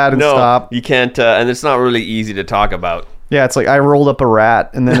level of that and stop. You can't, and it's not really easy to talk about. Yeah, it's like I rolled up a rat,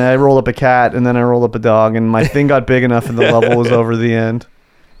 and then I rolled up a cat, and then I rolled up a dog, and my thing got big enough, and the level was over the end.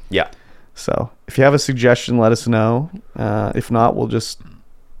 Yeah. So if you have a suggestion, let us know. If not, we'll just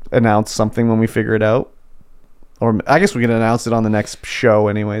announce something when we figure it out. Or I guess we can announce it on the next show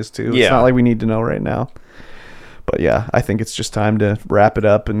anyways, too. Yeah. It's not like we need to know right now. But yeah, I think it's just time to wrap it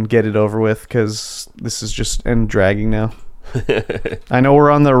up and get it over with because this is just dragging now. I know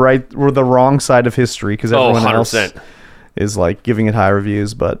we're the wrong side of history because everyone else is like giving it high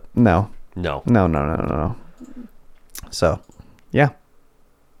reviews, but no. So, yeah.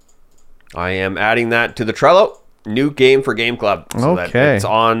 I am adding that to the Trello. New game for Game Club. So that Okay. it's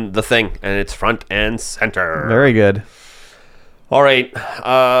on the thing and it's front and center. Very good. All right.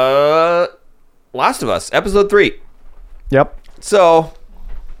 Last of Us, episode 3. Yep. So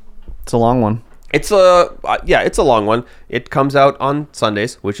It's a long one. it's a long one. It comes out on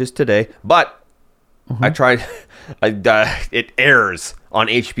Sundays, which is today. But I tried. It airs on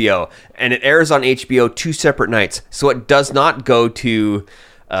HBO, and it airs on HBO 2 separate nights. So it does not go to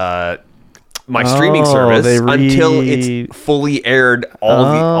my streaming service until it's fully aired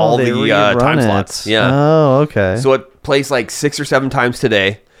all the time slots. Yeah. Oh, okay. So it plays like 6 or 7 times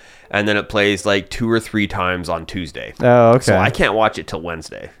today. And then it plays like 2 or 3 times on Tuesday. Oh, okay. So I can't watch it till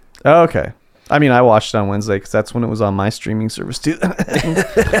Wednesday. Oh, okay. I mean, I watched it on Wednesday because that's when it was on my streaming service too.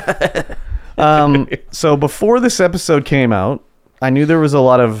 So before this episode came out, I knew there was a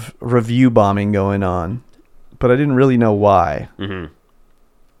lot of review bombing going on, but I didn't really know why. Mm-hmm.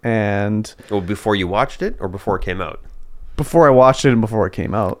 And Well, before you watched it or before it came out? before I watched it and before it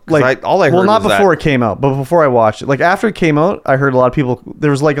came out. Like all I heard not was before it came out, but before I watched it. Like after it came out, I heard a lot of people.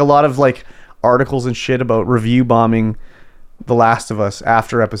 There was like a lot of like articles and shit about review bombing The Last of Us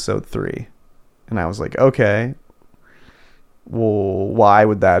after episode 3, and I was like, okay, well, why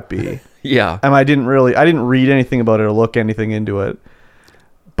would that be? Yeah. And I didn't read anything about it or look anything into it.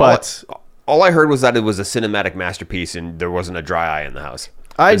 But all I heard was that it was a cinematic masterpiece and there wasn't a dry eye in the house.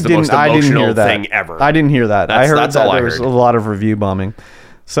 I It's the most didn't emotional hear that. thing ever. I didn't hear that. I heard that's that all I there was heard. a lot of review bombing.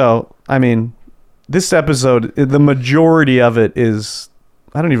 So, I mean, this episode, the majority of it is,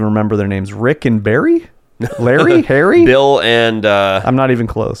 I don't even remember their names. Rick and Barry? Larry? Harry? Bill and I'm not even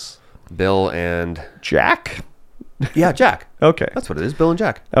close. Jack? Yeah, Jack. Okay. That's what it is. Bill and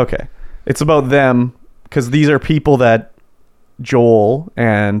Jack. Okay. It's about them because these are people that Joel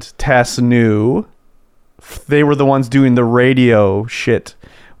and Tess knew. They were the ones doing the radio shit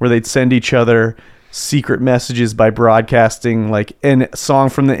where they'd send each other secret messages by broadcasting like a song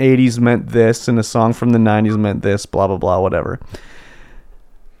from the 80s meant this and a song from the 90s meant this, blah, blah, blah, whatever.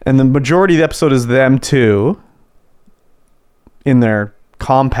 And the majority of the episode is them two in their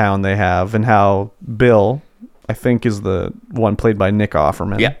compound they have, and how Bill, I think, is the one played by Nick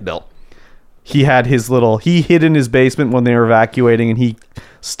Offerman. Yeah, Bill. He hid in his basement when they were evacuating, and he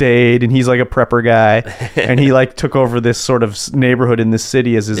stayed, and he's like a prepper guy, and he like took over this sort of neighborhood in the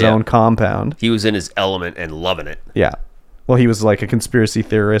city as his own compound. He was in his element and loving it. Yeah. Well, he was like a conspiracy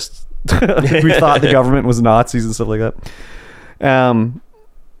theorist who thought the government was Nazis and stuff like that.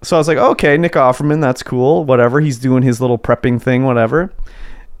 So I was like, okay, Nick Offerman, that's cool. Whatever. He's doing his little prepping thing, whatever.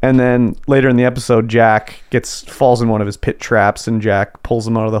 And then later in the episode, Jack falls in one of his pit traps, and Jack pulls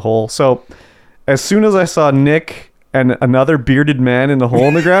him out of the hole. So as soon as I saw Nick and another bearded man in the hole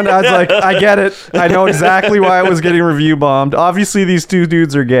in the ground. I was like, I get it. I know exactly why I was getting review bombed. Obviously, these two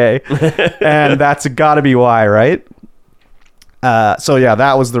dudes are gay, and that's got to be why, right? So yeah,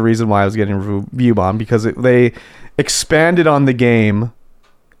 that was the reason why I was getting review bombed, because they expanded on the game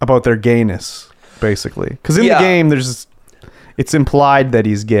about their gayness, basically. Because in the game, it's implied that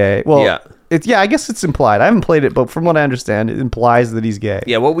he's gay. Well, I guess it's implied. I haven't played it, but from what I understand, it implies that he's gay.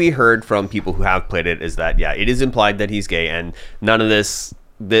 Yeah, what we heard from people who have played it is that, it is implied that he's gay, and none of this,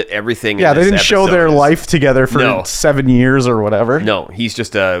 everything in they this didn't show their episode life together for 7 years or whatever. No, he's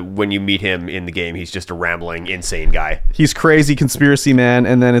just when you meet him in the game, he's just a rambling, insane guy. He's crazy conspiracy man,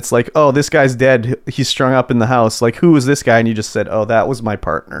 and then it's like, oh, this guy's dead. He's strung up in the house. Like, who is this guy? And you just said, oh, that was my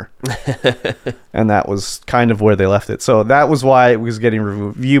partner. And that was kind of where they left it. So that was why it was getting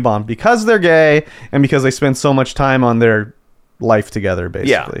review bombed, because they're gay and because they spend so much time on their life together,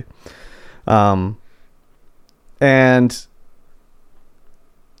 basically. And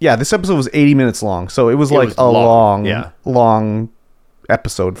yeah, this episode was 80 minutes long, so it was like a long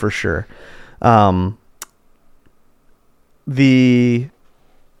episode for sure. The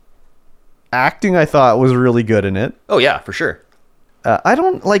acting, I thought, was really good in it. Oh yeah, for sure. I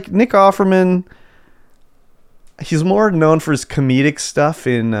don't like Nick Offerman. He's more known for his comedic stuff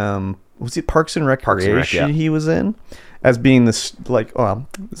in was it Parks and Recreation? He was in as being this, like, oh,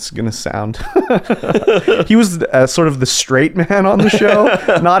 this is gonna sound. He was sort of the straight man on the show,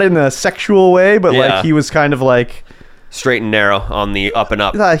 not in a sexual way, but like he was kind of like straight and narrow on the up and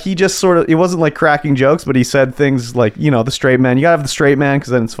up. He just sort of, it wasn't like cracking jokes, but he said things like, the straight man. You gotta have the straight man because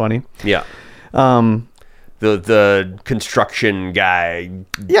then it's funny. Yeah. The construction guy.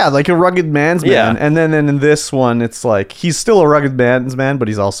 Yeah, like a rugged man's man. And then in this one, it's like he's still a rugged man's man, but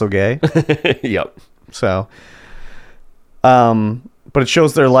he's also gay. Yep. So, but it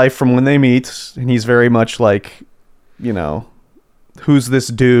shows their life from when they meet, and he's very much like, who's this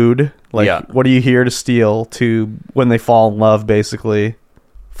dude? Like, what are you here to steal? To when they fall in love, basically.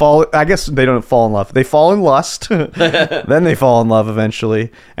 I guess they don't fall in love. They fall in lust, then they fall in love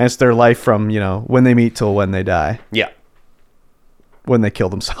eventually, and it's their life from when they meet till when they die. Yeah. When they kill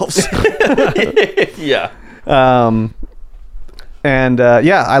themselves. Yeah. I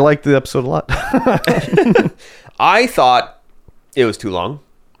liked the episode a lot. I thought it was too long.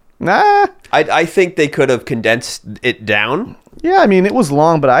 Nah. I think they could have condensed it down. Yeah, I mean, it was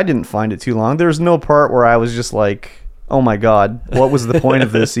long, but I didn't find it too long. There was no part where I was just like, oh my God, what was the point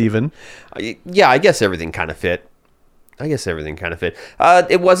of this even? Yeah, I guess everything kind of fit.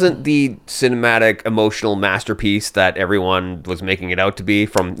 It wasn't the cinematic, emotional masterpiece that everyone was making it out to be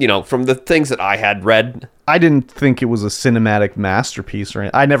from the things that I had read. I didn't think it was a cinematic masterpiece or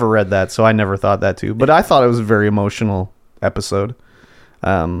anything. I never read that, so I never thought that too. But I thought it was a very emotional episode.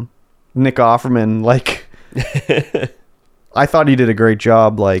 Nick Offerman, like, I thought he did a great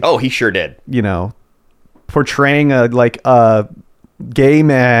job. Like, oh, he sure did. Portraying a gay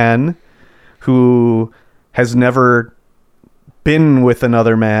man who has never been with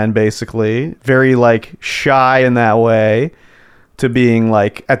another man, basically, very like shy in that way, to being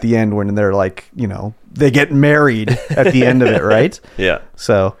like at the end when they're like, they get married at the end of it, right? Yeah.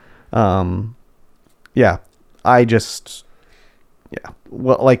 So,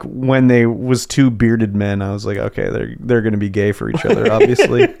 well, like when they was two bearded men, I was like, okay, they're gonna be gay for each other,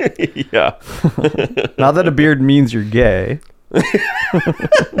 obviously. Yeah. Not that a beard means you're gay.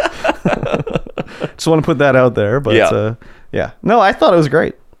 Just want to put that out there, but no, I thought it was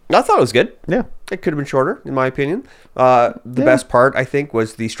great. I thought it was good. Yeah, it could have been shorter, in my opinion. The best part, I think,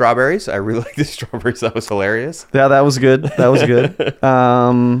 was the strawberries. I really liked the strawberries. That was hilarious. Yeah, that was good. I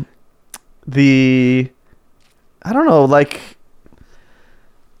don't know, like,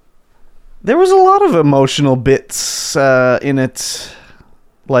 there was a lot of emotional bits in it.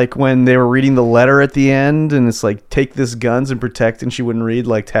 Like when they were reading the letter at the end, and it's like, take this guns and protect, and she wouldn't read,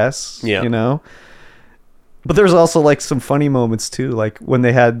 like Tess, But there's also like some funny moments too, like when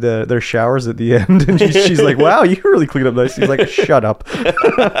they had their showers at the end, and she's like, wow, you really cleaned up nice. He's like, shut up.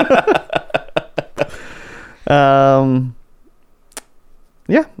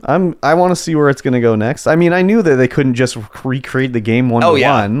 Yeah, I want to see where it's going to go next. I mean, I knew that they couldn't just recreate the game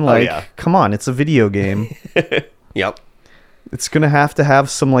one-to-one. Like, come on, it's a video game. Yep. It's going to have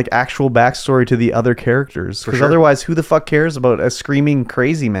some like actual backstory to the other characters. Because otherwise, who the fuck cares about a screaming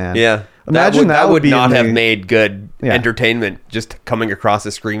crazy man? Yeah. Imagine that would not have made good entertainment, just coming across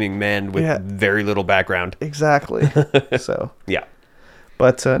a screaming man with very little background. Exactly. So. Yeah.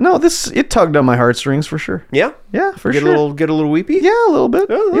 But no, it tugged on my heartstrings for sure. Yeah, yeah, for sure. Get a little weepy. Yeah, a little bit.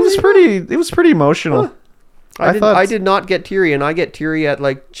 It was pretty emotional. I did not get teary, and I get teary at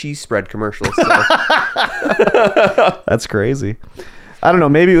like cheese spread commercials. So. That's crazy. I don't know.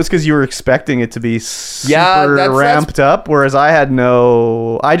 Maybe it was because you were expecting it to be super that's ramped up, whereas I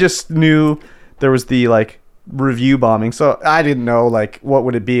just knew there was the like review bombing, so I didn't know like what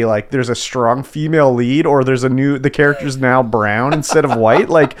would it be like. There's a strong female lead, or the character's now brown instead of white.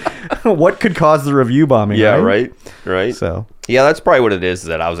 Like, what could cause the review bombing? Yeah, right. So yeah, that's probably what it is.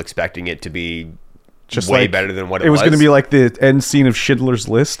 That I was expecting it to be just way like, better than what it was was. going to be like the end scene of Schindler's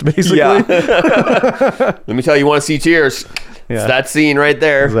List, basically. Yeah. Let me tell you, want to see tears? Yeah. It's that scene right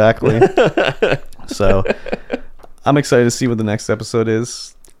there. Exactly. So I'm excited to see what the next episode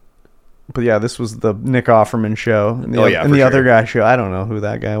is. But yeah, this was the Nick Offerman show. And the, and the other guy show. I don't know who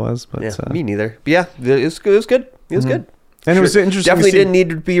that guy was. But yeah, me neither. But yeah, it was good. It was good. It was good. And it was interesting. Definitely didn't need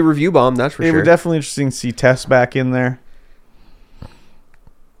to be a review bomb. That's for sure. It was definitely interesting to see Tess back in there.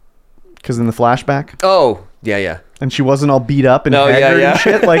 Because in the flashback. Oh, yeah. And she wasn't all beat up and haggard and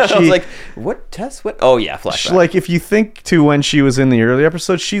shit. Like I was like, what, Tess? What? Oh, yeah, flashback. Like, if you think to when she was in the early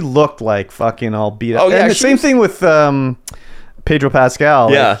episodes, she looked like fucking all beat up. Oh, yeah. And the same thing with Pedro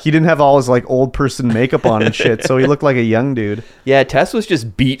Pascal. Yeah. Like, he didn't have all his, like, old person makeup on and shit, so he looked like a young dude. Yeah, Tess was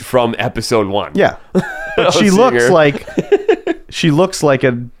just beat from episode 1. Yeah. She looks like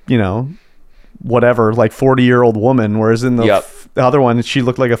a, whatever, like 40-year-old woman, whereas in the other one, she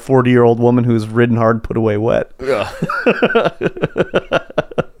looked like a 40-year-old woman who's ridden hard, put away wet.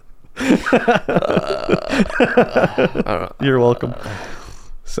 You're welcome.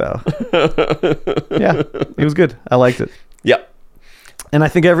 So, yeah, it was good. I liked it. Yep. And I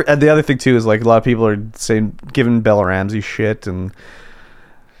think the other thing too is like a lot of people are saying, giving Bella Ramsey shit, and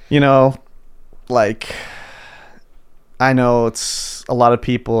like, I know a lot of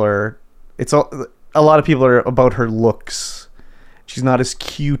people are about her looks. She's not as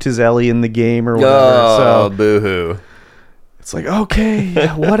cute as Ellie in the game or whatever. Oh, so boo-hoo. It's like, okay,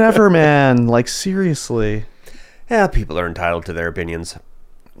 whatever, man. Like, seriously. Yeah, people are entitled to their opinions.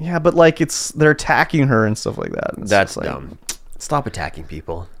 Yeah, but like they're attacking her and stuff like that. That's like, dumb. Stop attacking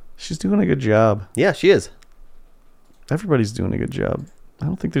people. She's doing a good job. Yeah, she is. Everybody's doing a good job. I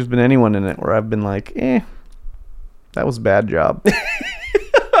don't think there's been anyone in it where I've been like, that was a bad job.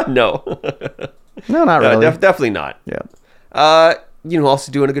 No. No, not really. Definitely not. Yeah. You know who else is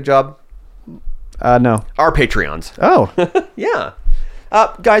doing a good job? No. Our Patreons. Oh. Yeah.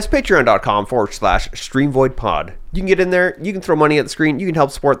 Guys, patreon.com/StreamVoid pod. You can get in there. You can throw money at the screen. You can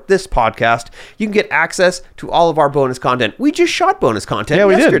help support this podcast. You can get access to all of our bonus content. We just shot bonus content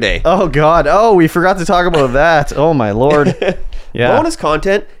yesterday. Did. Oh, God. Oh, we forgot to talk about that. Oh, my Lord. Yeah. Bonus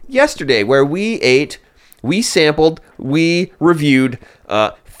content yesterday where we ate, we sampled, we reviewed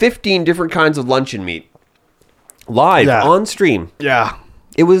 15 different kinds of luncheon meat live on stream. Yeah.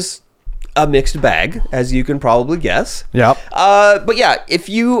 It was a mixed bag, as you can probably guess. Yep. But yeah, if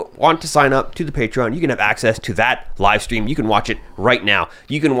you want to sign up to the Patreon, you can have access to that live stream. You can watch it right now.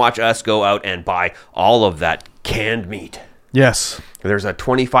 You can watch us go out and buy all of that canned meat. Yes. There's a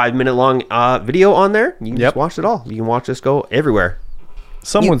 25-minute long video on there. You can just watch it all. You can watch us go everywhere.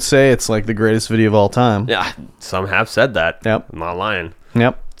 Some would say it's like the greatest video of all time. Yeah, some have said that. Yep. I'm not lying.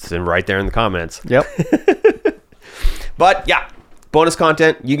 Yep. It's right there in the comments. Yep. But yeah, bonus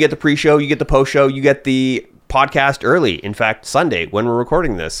content. You get the pre-show, you get the post-show, you get the podcast early. In fact, Sunday when we're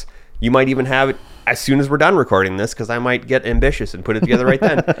recording this. You might even have it as soon as we're done recording this, because I might get ambitious and put it together right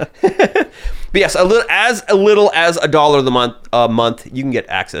then. But yes, as little as $1 a month, you can get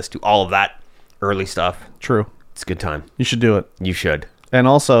access to all of that early stuff. True. It's a good time. You should do it. You should. And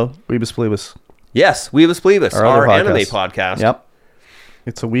also, Weebus Plebus. Yes, Weebus Plebus, our anime podcast. Yep.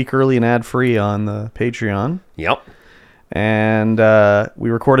 It's a week early and ad-free on the Patreon. Yep. And we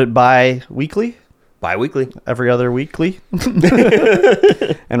record it bi-weekly. Bi-weekly. Every other weekly.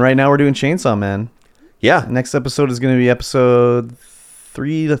 And right now we're doing Chainsaw Man. Yeah. Next episode is going to be episode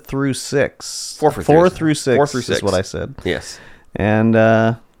 3 through 6. 4 through 6. 4 through 6 is what I said. Yes. And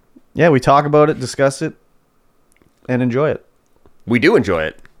yeah, we talk about it, discuss it, and enjoy it. We do enjoy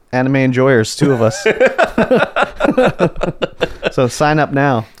it. Anime enjoyers, 2 of us. So sign up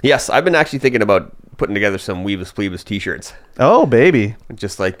now. Yes, I've been actually thinking about putting together some Weebus Plebus t-shirts. Oh, baby.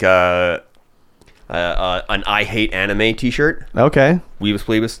 Just like an I Hate Anime t-shirt. Okay. Weebus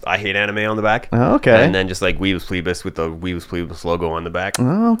Plebus, I Hate Anime on the back. Oh, okay. And then just like Weebus Plebus with the Weebus Plebus logo on the back.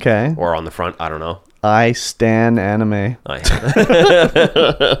 Oh, okay. Or on the front, I don't know. I stan anime.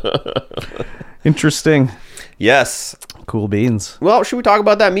 Interesting. Yes. Cool beans. Well, should we talk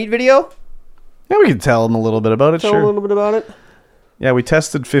about that meat video? Yeah, we can tell them a little bit about it. Tell them a little bit about it. Yeah, we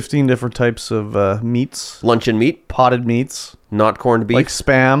tested 15 different types of meats. Luncheon meat. Potted meats. Not corned beef. Like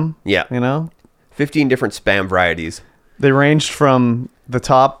Spam. Yeah. You know? 15 different spam varieties. They ranged from the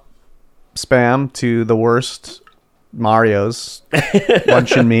top spam to the worst Mario's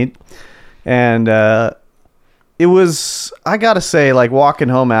luncheon meat. And it was, I gotta say, like walking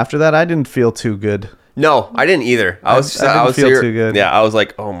home after that, I didn't feel too good. No, I didn't either. I was feel too good. Yeah, I was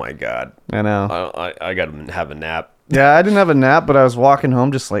like, oh my God. I know. I got to have a nap. Yeah, I didn't have a nap, but I was walking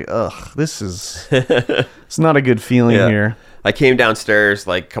home just like, ugh, this is, it's not a good feeling here. I came downstairs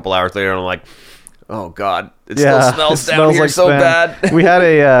like a couple hours later and I'm like, oh God, it Yeah, still smells it down here like so spam. bad. We had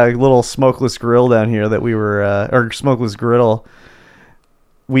a little smokeless grill down here that we were, or smokeless griddle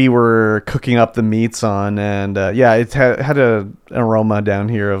we were cooking up the meats on, and yeah, it had an aroma down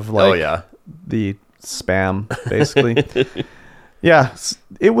here of like the spam, basically. Yeah,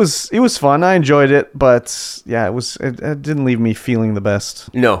 it was fun. I enjoyed it, but yeah, it didn't leave me feeling the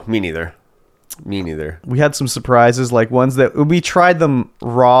best. No, me neither. Me neither. We had some surprises, like ones that we tried them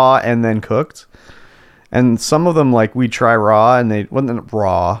raw and then cooked. And some of them, like, we try raw and they wasn't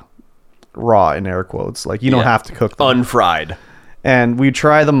raw in air quotes. Like, you don't have to cook them. Unfried. And we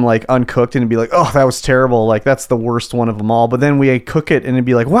try them like uncooked and it'd be like, oh, that was terrible. Like, that's the worst one of them all. But then we cook it and it'd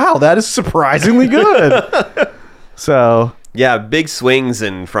be like, wow, that is surprisingly good. So yeah, big swings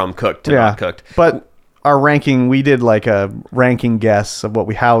and from cooked to not cooked. But our ranking, we did like a ranking guess of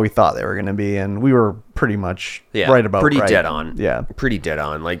how we thought they were going to be, and we were pretty much right about pretty dead on. Yeah, pretty dead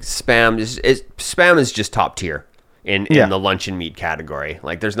on. Like spam is just top tier in the luncheon meat category.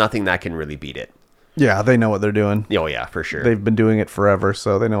 Like there's nothing that can really beat it. Yeah, they know what they're doing. Oh yeah, for sure. They've been doing it forever,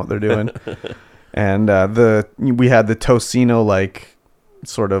 so they know what they're doing. And we had the tocino like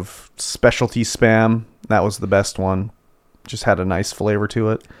sort of specialty spam. That was the best one. Just had a nice flavor to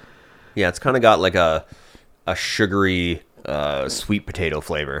it. Yeah, it's kind of got like a sugary sweet potato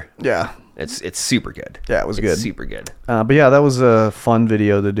flavor. Yeah. It's super good. Yeah, it was good. Super good. But yeah, that was a fun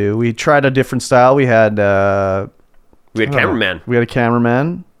video to do. We tried a different style. We had cameraman. We had a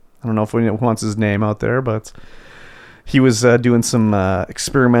cameraman. I don't know if anyone wants his name out there, but he was doing some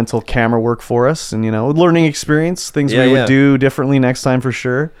experimental camera work for us, and learning experience, things we would do differently next time for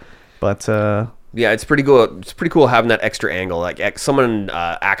sure. But yeah, it's pretty cool. It's pretty cool having that extra angle, like someone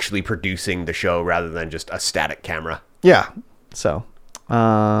actually producing the show rather than just a static camera. Yeah. So,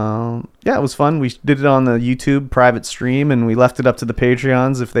 yeah, it was fun. We did it on the YouTube private stream, and we left it up to the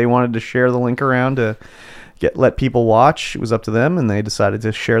Patreons if they wanted to share the link around to let people watch. It was up to them, and they decided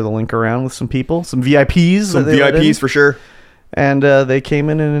to share the link around with some people, some VIPs. Some VIPs for sure. And they came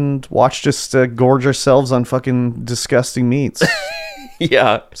in and watched us gorge ourselves on fucking disgusting meats.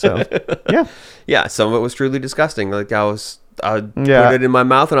 Yeah. So, yeah. Yeah, some of it was truly disgusting. Like I put it in my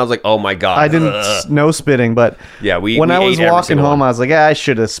mouth and I was like, oh my God. I didn't, no spitting, but yeah, when I was walking home, I was like, yeah, I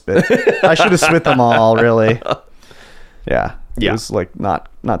should have spit. I should have spit them all, really. Yeah. It was like not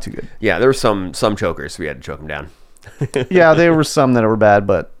too good. Yeah, there were some chokers. We had to choke them down. Yeah, there were some that were bad,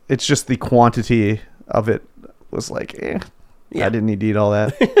 but it's just the quantity of it was like, I didn't need to eat all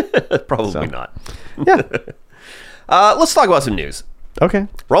that. Probably not. Yeah. Let's talk about some news. Okay.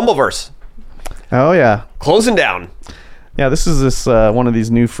 Rumbleverse. Oh, yeah. Closing down. Yeah, this is one of these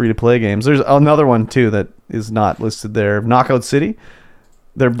new free-to-play games. There's another one, too, that is not listed there. Knockout City.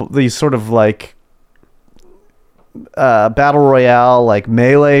 They're these sort of like battle royale, like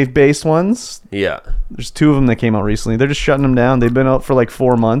melee-based ones. Yeah. There's two of them that came out recently. They're just shutting them down. They've been out for like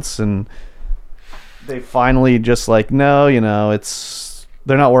 4 months, and they finally just like, no,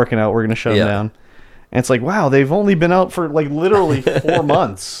 they're not working out. We're going to shut them down. And it's like, wow, they've only been out for like literally 4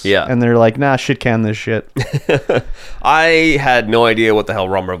 months. Yeah. And they're like, nah, shit can this shit. I had no idea what the hell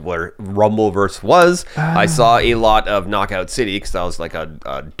Rumbleverse was. I saw a lot of Knockout City because that was like a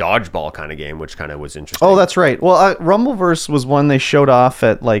dodgeball kind of game, which kind of was interesting. Oh, that's right. Well, Rumbleverse was one they showed off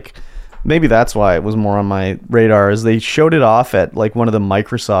at like, maybe that's why it was more on my radar, is they showed it off at like one of the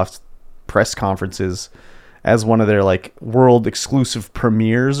Microsoft press conferences as one of their like world exclusive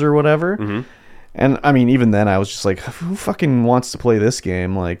premieres or whatever. Mm-hmm. And I mean, even then I was just like, who fucking wants to play this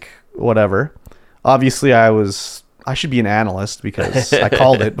game? Like, whatever. Obviously I should be an analyst because I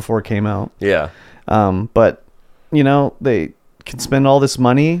called it before it came out. Yeah. But they can spend all this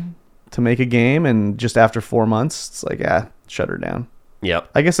money to make a game, and just after 4 months, it's like, shut her down. Yep.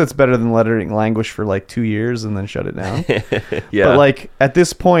 I guess that's better than letting it languish for like 2 years and then shut it down. Yeah. But like at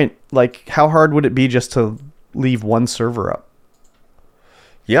this point, like how hard would it be just to leave one server up?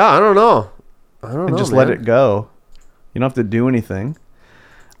 Yeah, I don't know. And just let it go. You don't have to do anything.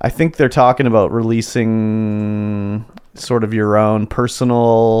 I think they're talking about releasing sort of your own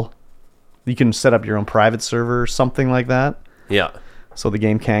personal... You can set up your own private server or something like that. Yeah. So the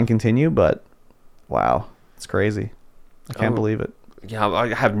game can continue, but wow, it's crazy. I can't believe it. Yeah,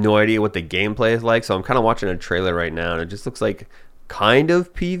 I have no idea what the gameplay is like, so I'm kind of watching a trailer right now, and it just looks like kind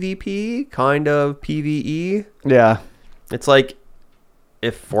of PvP, kind of PvE. Yeah. It's like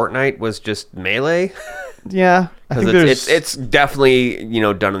if Fortnite was just Melee. Yeah. I think there's... it's definitely,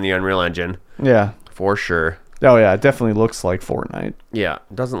 done in the Unreal Engine. Yeah. For sure. Oh, yeah. It definitely looks like Fortnite. Yeah.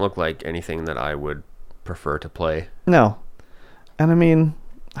 It doesn't look like anything that I would prefer to play. No. And I mean,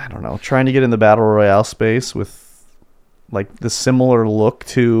 I don't know. Trying to get in the Battle Royale space with like the similar look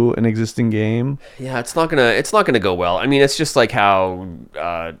to an existing game. Yeah, it's not gonna go well. I mean, it's just like how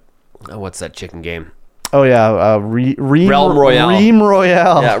what's that chicken game? Oh yeah, Realm Royale. Realm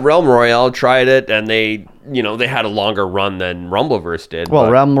Royale. Yeah, Realm Royale tried it, and they had a longer run than Rumbleverse did.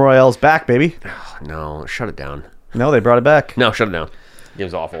 Well, Realm Royale's back, baby. No, shut it down. No, they brought it back. No, shut it down. It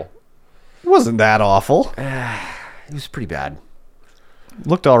was awful. It wasn't that awful. It was pretty bad.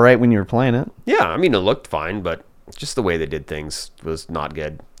 Looked all right when you were playing it. Yeah, I mean, it looked fine, but just the way they did things was not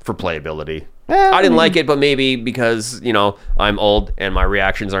good for playability. I didn't like it, but maybe because, I'm old and my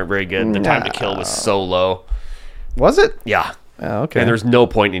reactions aren't very good. The time to kill was so low. Was it? Yeah. Oh, okay. And there's no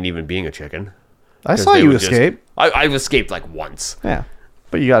point in even being a chicken. I saw you escape. I've escaped like once. Yeah.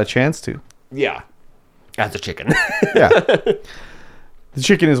 But you got a chance to. Yeah. As a chicken. Yeah. The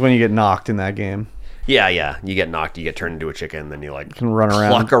chicken is when you get knocked in that game. Yeah. You get knocked, you get turned into a chicken, then you can run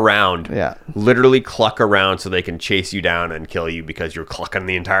around. Cluck around. Yeah. Literally cluck around so they can chase you down and kill you because you're clucking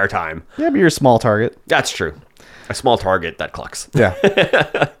the entire time. Yeah, but you're a small target. That's true. A small target that clucks. Yeah.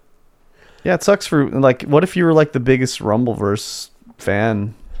 Yeah, it sucks for, like, what if you were, like, the biggest Rumbleverse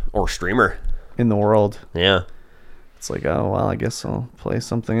fan Or streamer. in the world? Yeah. It's like, oh, well, I guess I'll play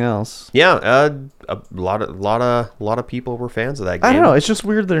something else. Yeah, a lot of people were fans of that game. I don't know. It's just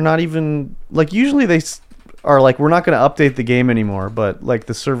weird. They're not even, like, usually they are like, we're not going to update the game anymore, but, like,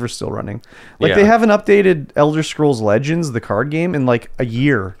 the server's still running. Like, they haven't updated Elder Scrolls Legends, the card game, in, like, a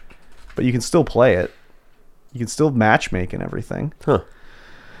year, but you can still play it. You can still matchmake and everything. Huh.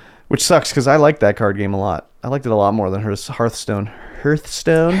 Which sucks, because I liked that card game a lot. I liked it a lot more than Hearthstone. That's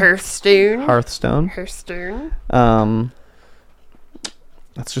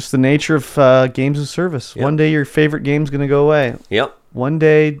just the nature of games of service. Yep. One day your favorite game's going to go away. Yep. One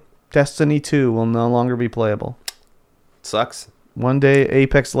day Destiny 2 will no longer be playable. Sucks. One day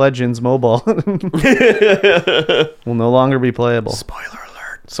Apex Legends Mobile will no longer be playable. Spoiler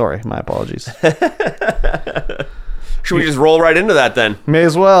alert. Sorry, my apologies. Should we just roll right into that then? May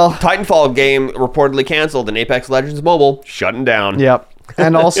as well. Titanfall game reportedly canceled and Apex Legends Mobile shutting down. Yep.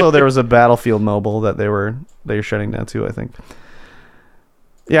 And also there was a Battlefield Mobile that they were shutting down too, I think.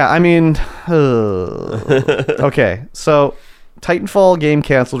 Yeah, I mean, okay. So Titanfall game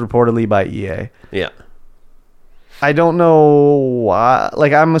canceled reportedly by EA. Yeah. I don't know why.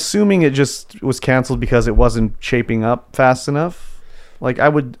 Like, I'm assuming it just was canceled because it wasn't shaping up fast enough. Like, I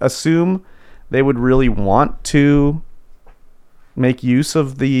would assume they would really want to make use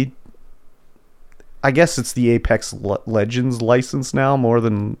of the, I guess it's the Apex Legends license now more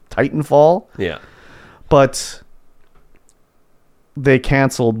than Titanfall. Yeah. But they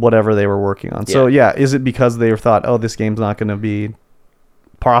canceled whatever they were working on. So yeah, is it because they thought, oh, this game's not going to be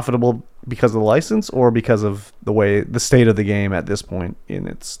profitable because of the license, or because of the state of the game at this point in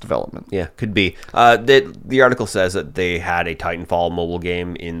its development? Yeah, could be. The article says that they had a Titanfall mobile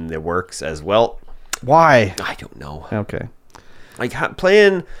game in the works as well. Why? I don't know. Okay. Like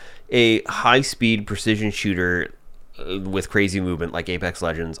playing a high-speed precision shooter with crazy movement like Apex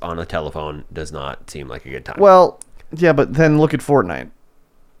Legends on a telephone does not seem like a good time. Well, yeah, but then look at Fortnite.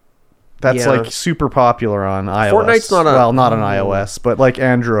 That's like super popular on iOS. Fortnite's not not on iOS, but like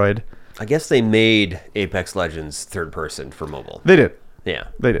Android. I guess they made Apex Legends third person for mobile. They did. Yeah.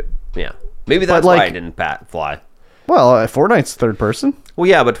 They did. Yeah. Maybe that's why it didn't fly. Well, Fortnite's third person. Well,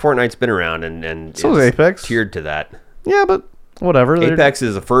 yeah, but Fortnite's been around and so is Apex. Tiered to that. Yeah, but whatever. Apex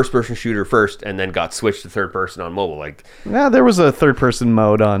is a first-person shooter first, and then got switched to third person on mobile. Like, yeah, there was a third-person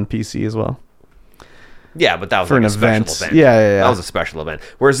mode on PC as well. Yeah, but that was for like an a special event. Yeah. That was a special event.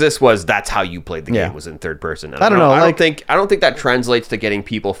 Whereas this was, that's how you played the game, was in third person. And I don't know. I don't think that translates to getting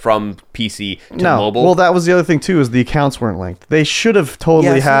people from PC to mobile. Well, that was the other thing too, is the accounts weren't linked. They should have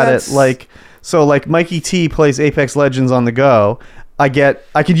totally had it like, so like Mikey T plays Apex Legends on the go. I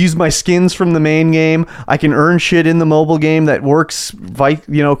could use my skins from the main game. I can earn shit in the mobile game that works,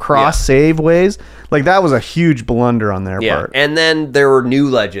 cross save ways. Like, that was a huge blunder on their part. And then there were new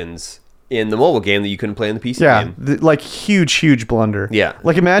legends in the mobile game that you couldn't play in the PC game. Like, huge blunder. Yeah.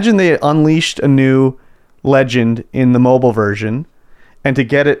 Like, imagine they unleashed a new legend in the mobile version, and to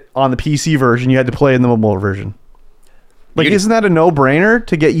get it on the PC version, you had to play in the mobile version. Like, isn't that a no-brainer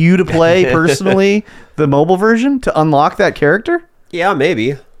to get you to play personally the mobile version to unlock that character? Yeah,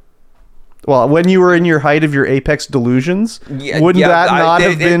 maybe. Well, when you were in your height of your Apex delusions, wouldn't that not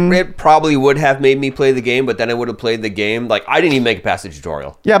have been... It probably would have made me play the game, but then I would have played the game. Like, I didn't even make it past the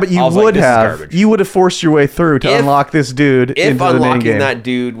tutorial. Yeah, but you I was would like, this is have. garbage. You would have forced your way through to unlock this dude If into the main unlocking game. that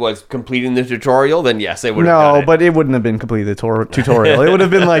dude was completing the tutorial, then yes, they would have done No, it. but it wouldn't have been completely the tutorial. It would have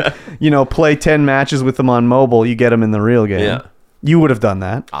been like, play 10 matches with them on mobile, you get them in the real game. Yeah. You would have done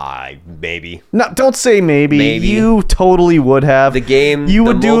that. Maybe. No, don't say maybe. Maybe. You totally would have. The game, You the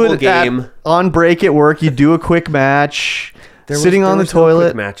would do mobile it game. on break at work. You do a quick match, There sitting on the was no toilet.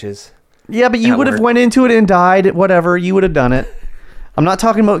 quick matches. Yeah, but you at would have work. went into it and died. Whatever. You would have done it. I'm not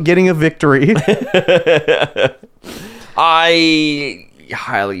talking about getting a victory. I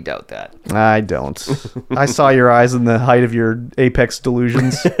highly doubt that. I don't. I saw your eyes in the height of your Apex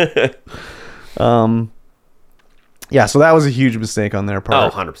delusions. Yeah, so that was a huge mistake on their Oh,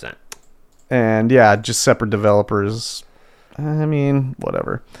 part. 100%. And yeah, just separate developers. I mean,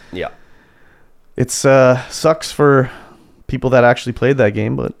 whatever. Yeah. It's sucks for people that actually played that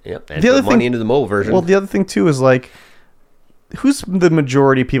game, but Yep. And the other put money thing, into the mobile version. well, the other thing too is like, who's the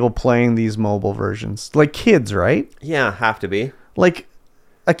majority of people playing these mobile versions? Like kids, right? yeah, have to be. Like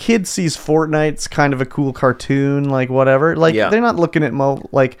a kid sees Fortnite's kind of a cool cartoon, like whatever. Like Yeah. they're not looking at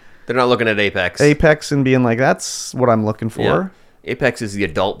like They're not looking at Apex. Apex and being like, that's what I'm looking for. Yeah. Apex is the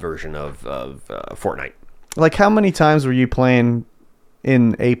adult version of Fortnite. Like, how many times were you playing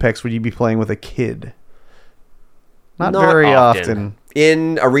in Apex? Would you be playing with a kid? Not very often.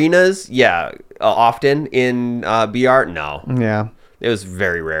 In arenas, yeah, often. In BR, no. Yeah, It was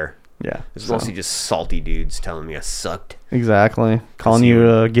very rare. yeah. It was So, mostly just salty dudes telling me I sucked. exactly. Calling you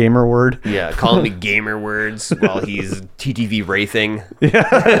a gamer word. Yeah, calling me gamer words while he's TTV wraithing.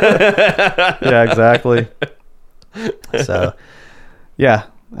 Yeah, exactly. So, yeah,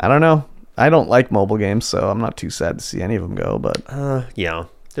 I don't know. I don't like mobile games, so I'm not too sad to see any of them go. But Yeah,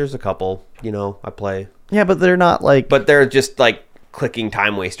 there's a couple, I play. yeah, but they're not like. But they're just like clicking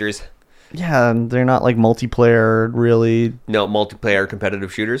time wasters. Yeah, and they're not like multiplayer. Really, No, multiplayer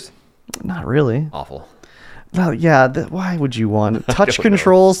competitive shooters. not really. Awful. Well, yeah. Why would you want touch don't know.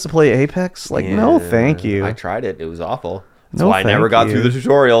 controls to play Apex? Like, no, Yeah, thank you. I tried it. It was awful. That's No, why I never thank got you. through the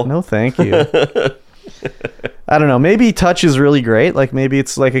tutorial. No, thank you. I don't know. Maybe touch is really great. Like maybe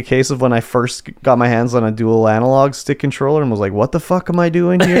it's like a case of when I first got my hands on a dual analog stick controller and was like, "What the fuck am I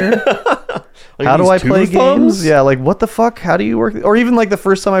doing here? Like How do these I play two thumbs? games? Yeah, like what the fuck? How do you work?" Or even like the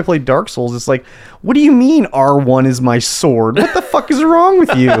first time I played Dark Souls, it's like, "What do you mean R1 is my sword? What the fuck is wrong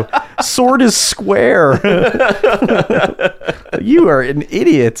with you? Sword is square." You are an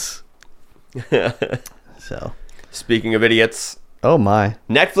idiot. So, Speaking of idiots, oh my.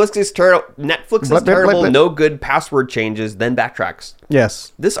 Netflix is terrible. Blip, blip, blip. No good password changes, then backtracks.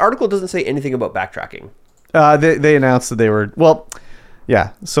 Yes. This article doesn't say anything about backtracking. They announced that they were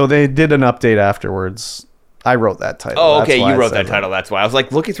yeah. So they did an update afterwards. I wrote that title. Oh, That's okay, why you it wrote says that title. That's why I was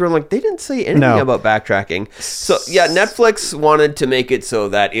like looking through. I'm like, they didn't say anything No. about backtracking. So yeah, Netflix wanted to make it so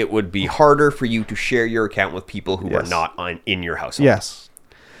that it would be harder for you to share your account with people who are Yes. not in your household. Yes.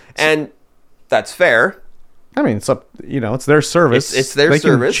 And that's fair. I mean, it's up. It's their service. It's their they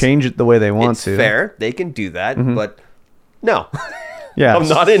service. Can change it the way they want It's to. fair. They can do that, but no, Yeah. I'm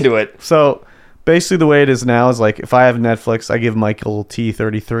not into it. So basically, the way it is now is like if I have Netflix, I give Michael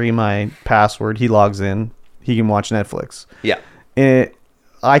T33 my password. He logs in. He can watch Netflix. Yeah.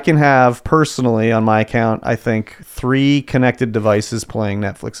 I can have personally on my account, I think 3 connected devices playing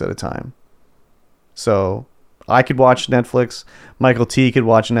Netflix at a time. So I could watch Netflix, Michael T could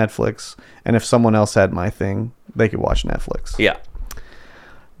watch Netflix, and if someone else had my thing, they could watch Netflix. Yeah.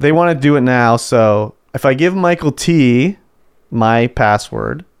 They want to do it now, so if I give Michael T my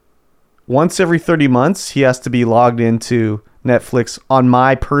password, once every 30 months, he has to be logged into Netflix on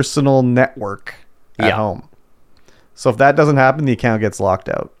my personal network at Yeah. home. So if that doesn't happen, the account gets locked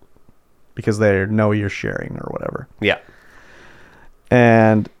out because they know you're sharing or whatever. Yeah.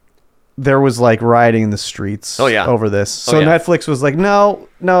 And there was like rioting in the streets Oh, yeah. over this. So yeah. Netflix was like, no.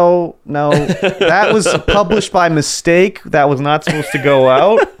 That was published by mistake. That was not supposed to go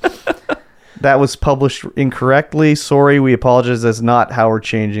out. That was published incorrectly. Sorry, we apologize. That's not how we're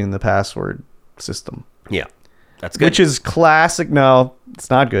changing the password system. Yeah. That's good. Which is classic. No, it's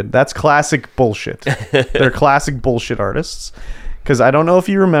not good. That's classic bullshit. They're classic bullshit artists. Because I don't know if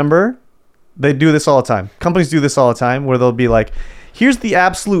you remember, they do this all the time. Companies do this all the time where they'll be like, here's the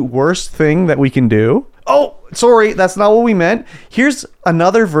absolute worst thing that we can do. Oh, sorry, that's not what we meant. Here's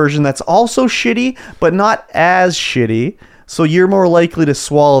another version that's also shitty, but not as shitty. So you're more likely to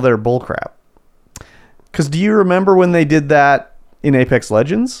swallow their bullcrap. Because do you remember when they did that in Apex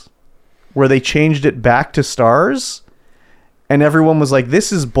Legends? Where they changed it back to stars and everyone was like,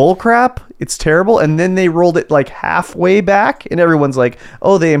 this is bullcrap, it's terrible, and then they rolled it like halfway back, and everyone's like,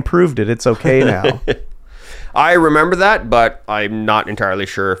 oh, they improved it, it's okay now. I remember that, but I'm not entirely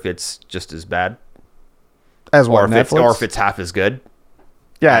sure if it's just as bad As or what, if Netflix? it's half as good.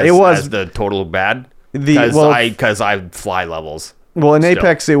 Yeah, as, it was as the total bad. well, Because I fly levels. well in still.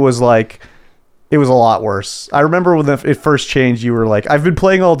 Apex it was a lot worse. I remember when it first changed, you were like, I've been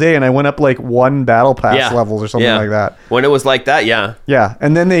playing all day and I went up like 1 battle pass levels or something like that. When it was like that, yeah. Yeah,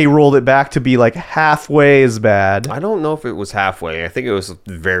 and then they rolled it back to be like halfway as bad. I don't know if it was halfway. I think it was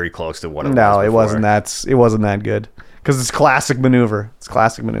very close to what it was. No, before. it wasn't that good. Because it's classic maneuver. It's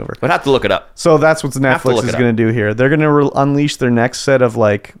classic maneuver. But I have to look it up. So that's what Netflix look is it going to do here. They're going to unleash their next set of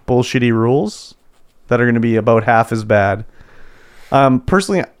like bullshitty rules that are going to be about half as bad.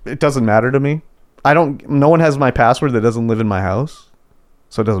 Personally, it doesn't matter to me. No one has my password that doesn't live in my house,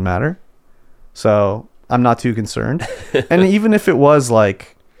 so it doesn't matter. So I'm not too concerned. And even if it was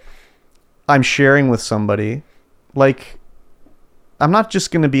like I'm sharing with somebody, like I'm not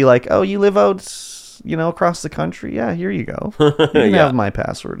just going to be like, oh, you live out, across the country. Yeah, here you go. You can have my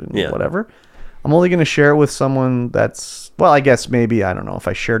password and whatever. I'm only going to share it with someone that's, well, I guess maybe, I don't know if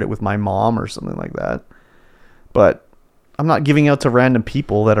I shared it with my mom or something like that. But I'm not giving out to random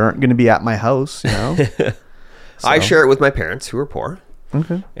people that aren't going to be at my house, I share it with my parents who are poor.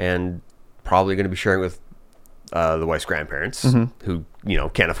 Okay. And probably going to be sharing with the wife's grandparents who,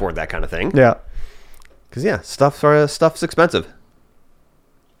 can't afford that kind of thing. Yeah. Because, stuff's expensive.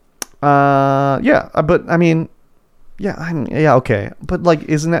 Yeah, but I mean, okay. But like,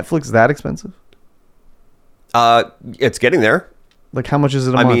 is Netflix that expensive? It's getting there. Like, how much is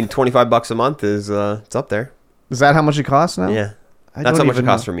it a month? I mean, $25 a month is it's up there. Is that how much it costs now? Yeah, I that's don't how much it even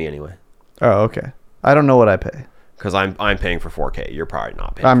costs know. for me anyway. Oh, okay. I don't know what I pay. Because I'm paying for 4K. You're probably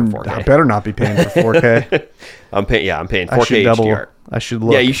not paying for 4K. I better not be paying for 4K. I'm paying 4K I should HDR. I should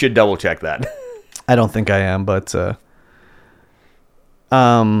look. Yeah, you should double check that. I don't think I am, but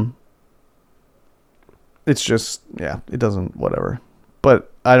it's just, it doesn't, whatever.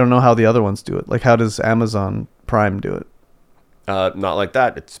 But I don't know how the other ones do it. Like, how does Amazon Prime do it? Not like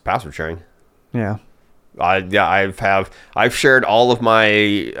that. It's password sharing. Yeah. I've shared all of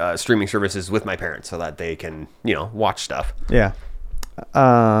my streaming services with my parents so that they can watch stuff. Yeah.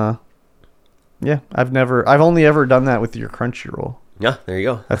 Yeah. I've only ever done that with your Crunchyroll. Yeah, there you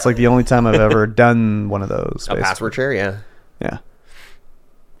go. That's like the only time I've ever done one of those. A password share, yeah. Yeah.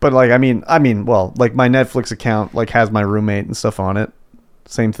 But like, I mean, well, like my Netflix account like has my roommate and stuff on it.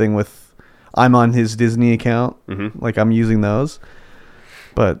 Same thing with, I'm on his Disney account. Mm-hmm. Like I'm using those,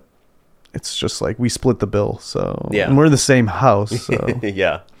 but it's just like we split the bill. So yeah, and we're in the same house. So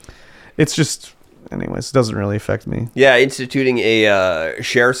yeah, it's just, anyways, it doesn't really affect me. Yeah, instituting a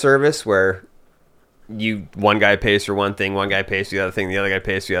share service where one guy pays for one thing, one guy pays for the other thing, the other guy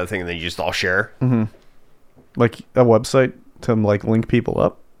pays for the other thing, and then you just all share. Mm-hmm. Like a website to like link people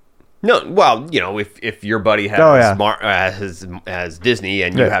up. No, well, if your buddy has has Disney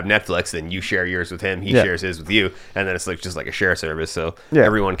and you have Netflix, then you share yours with him, he shares his with you, and then it's like just like a share service. So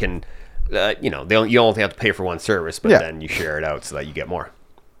everyone can, you only have to pay for one service, but then you share it out so that you get more.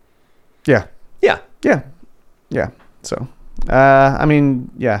 Yeah. Yeah. Yeah. Yeah. So, I mean,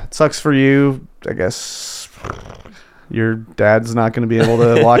 it sucks for you, I guess. Your dad's not going to be able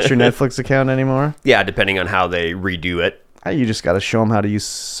to watch your Netflix account anymore. Yeah, depending on how they redo it. You just got to show him how to use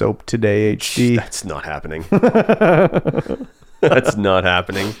Soap Today HD. That's not happening. That's not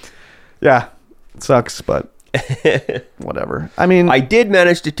happening. Yeah, it sucks, but whatever. I mean, I did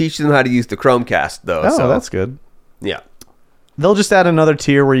manage to teach them how to use the Chromecast, though. Oh, so that's good. Yeah. They'll just add another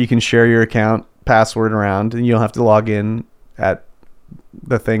tier where you can share your account password around, and you'll have to log in at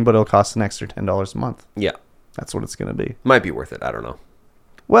the thing, but it'll cost an extra $10 a month. Yeah. That's what it's going to be. Might be worth it. I don't know.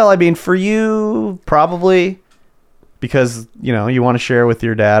 Well, I mean, for you, probably, because, you want to share with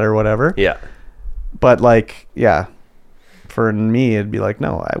your dad or whatever. Yeah. But, like, for me, it'd be like,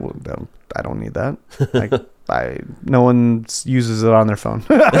 no, I don't need that. Like, no one uses it on their phone.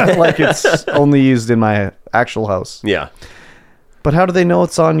 Like, it's only used in my actual house. Yeah. But how do they know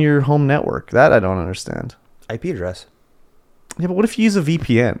it's on your home network? That I don't understand. IP address. Yeah, but what if you use a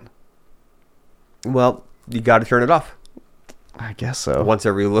VPN? Well, you got to turn it off. I guess so. Once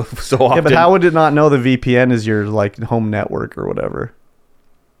every so often. Yeah, but how would it not know the VPN is your like home network or whatever?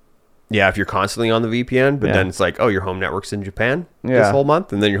 Yeah, if you're constantly on the VPN, but then it's like, oh, your home network's in Japan this whole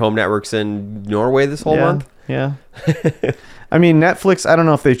month, and then your home network's in Norway this whole month. Yeah. I mean, Netflix, I don't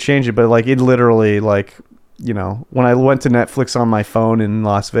know if they've changed it, but like it literally like, when I went to Netflix on my phone in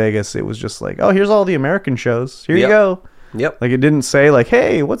Las Vegas, it was just like, oh, here's all the American shows. Here you go. Yep. Like, it didn't say, like,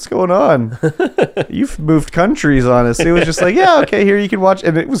 hey, what's going on? You've moved countries on us. It was just like, yeah, okay, here you can watch.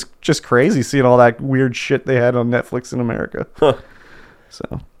 And it was just crazy seeing all that weird shit they had on Netflix in America.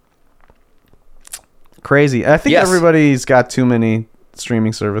 So, crazy. I think everybody's got too many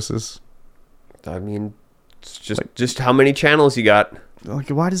streaming services. I mean, it's just how many channels you got. Like,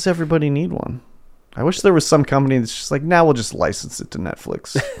 why does everybody need one? I wish there was some company that's just like, now we'll just license it to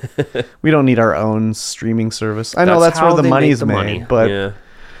Netflix. We don't need our own streaming service. I know that's where the money's made, but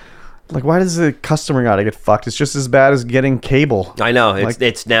like, why does the customer gotta get fucked? It's just as bad as getting cable. I know. Like,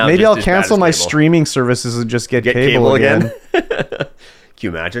 it's now. Maybe just I'll as cancel bad as my cable. streaming services and just get Get cable again. Can you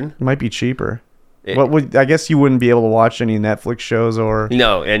imagine? It might be cheaper. I guess you wouldn't be able to watch any Netflix shows or and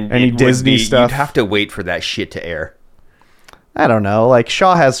any it would Disney stuff. You'd have to wait for that shit to air. I don't know. Like,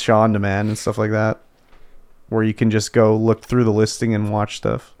 Shaw has Shaw on Demand and stuff like that, where you can just go look through the listing and watch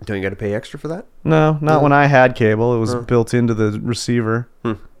stuff. Don't you got to pay extra for that? No, not when I had cable. It was built into the receiver.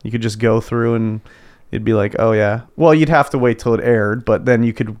 You could just go through and it'd be like, oh yeah. Well, you'd have to wait till it aired, but then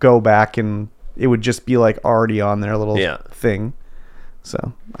you could go back and it would just be like already on their little thing.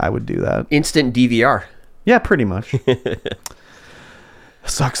 So I would do that. Instant DVR. Yeah, pretty much.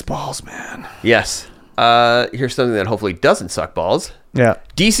 Sucks balls, man. Yes. Here's something that hopefully doesn't suck balls. Yeah.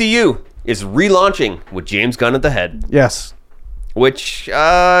 DCU is relaunching with James Gunn at the head, Yes. which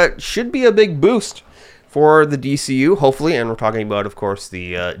should be a big boost for the DCU, hopefully. And we're talking about, of course,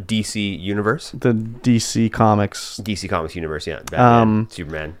 the DC universe. The DC Comics. DC Comics universe, yeah. Batman,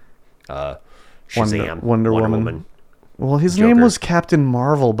 Superman, Shazam, Wonder Woman. Well, his Joker. name was Captain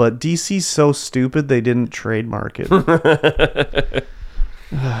Marvel, but DC's so stupid they didn't trademark it.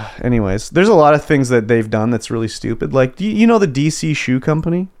 Anyways, there's a lot of things that they've done that's really stupid. Like, do you know the DC Shoe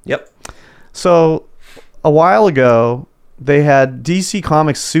Company? Yep. So, a while ago, they had DC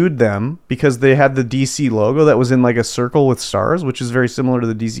Comics sued them because they had the DC logo that was in like a circle with stars, which is very similar to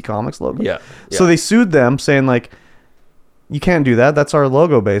the DC Comics logo. Yeah. So they sued them saying like, you can't do that. That's our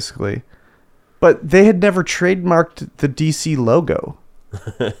logo basically. But they had never trademarked the DC logo.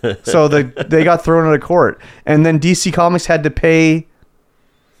 So they got thrown out of court. And then DC Comics had to pay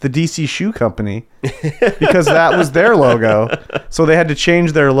the DC Shoe Company because that was their logo. So they had to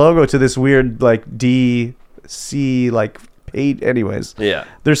change their logo to this weird like DC like 8 anyways. Yeah.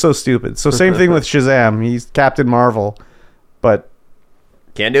 They're so stupid. So same thing with Shazam. He's Captain Marvel, but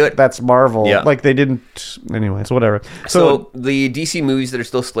Can't do it. that's Marvel. Yeah. Like they didn't anyways, whatever. So the DC movies that are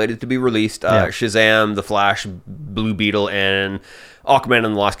still slated to be released, Yeah. Shazam, The Flash, Blue Beetle, and Aquaman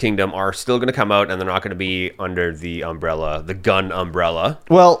and the Lost Kingdom are still going to come out, and they're not going to be under the umbrella, the Gunn umbrella.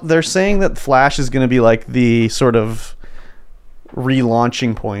 Well, they're saying that Flash is going to be like the sort of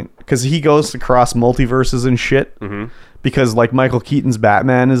relaunching point because he goes across multiverses and shit. Mm-hmm. Because like Michael Keaton's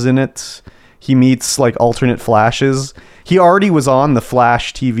Batman is in it. He meets like alternate Flashes. He already was on the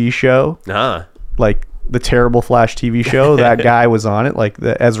Flash TV show. Ah. Like the terrible Flash TV show. That guy was on it, like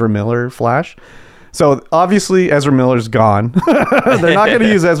the Ezra Miller Flash. So obviously Ezra Miller's gone. They're not going to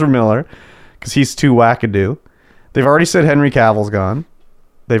use Ezra Miller because he's too wackadoo. They've already said Henry Cavill's gone.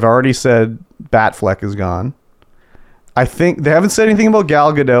 They've already said Batfleck is gone. I think they haven't said anything about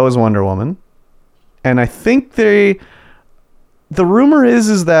Gal Gadot as Wonder Woman. And I think the rumor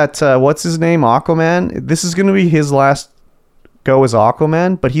is that what's his name, Aquaman, this is going to be his last go as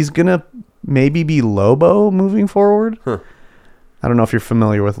Aquaman, but he's going to maybe be Lobo moving forward. Huh. I don't know if you're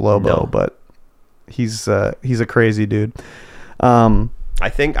familiar with Lobo, but he's a crazy dude. I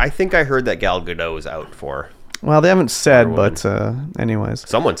think I heard that Gal Gadot is out for. Well, they haven't said, but anyways,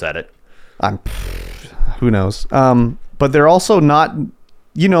 someone said it. Who knows? But they're also not,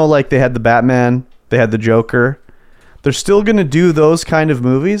 like they had the Batman, they had the Joker. They're still going to do those kind of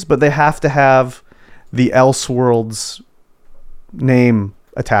movies, but they have to have the Elseworlds name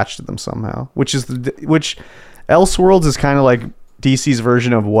attached to them somehow, which Elseworlds is kind of like DC's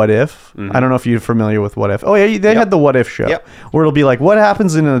version of What If. Mm-hmm. I don't know if you're familiar with What If. Oh yeah, they had the What If show where it'll be like what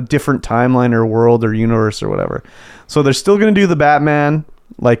happens in a different timeline or world or universe or whatever. So they're still going to do the Batman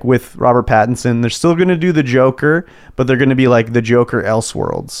like with Robert Pattinson. They're still going to do the Joker, but they're going to be like the Joker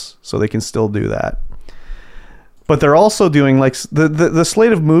Elseworlds, so they can still do that. But they're also doing like the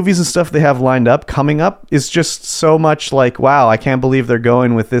slate of movies and stuff they have lined up coming up is just so much like, wow, I can't believe they're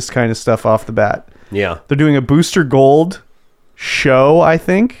going with this kind of stuff off the bat. Yeah. They're doing a Booster Gold show, I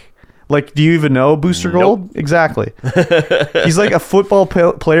think. Like, do you even know Booster Gold? Nope. Exactly. He's like a football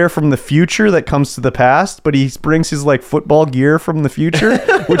player from the future that comes to the past, but he brings his like football gear from the future,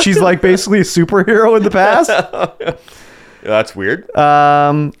 which he's like basically a superhero in the past. That's weird.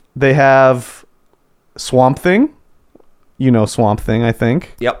 They have Swamp Thing. You know Swamp Thing, I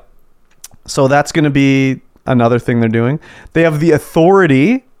think. Yep. So that's going to be another thing they're doing. They have the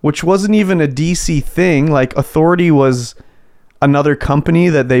Authority, which wasn't even a DC thing. Like, Authority was another company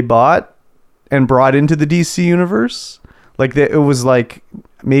that they bought and brought into the DC universe. Like, it was like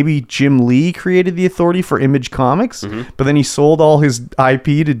maybe Jim Lee created the Authority for Image Comics, but then he sold all his IP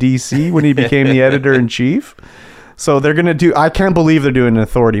to DC when he became the editor-in-chief. So they're going to do... I can't believe they're doing an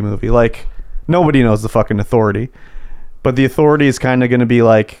Authority movie. Like, nobody knows the fucking Authority. But the Authority is kind of going to be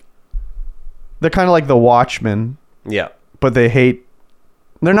like... They're kind of like the Watchmen. Yeah. But they hate...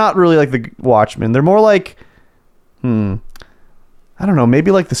 They're not really like the Watchmen. They're more like... I don't know. Maybe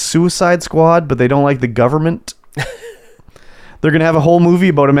like the Suicide Squad, but they don't like the government. They're going to have a whole movie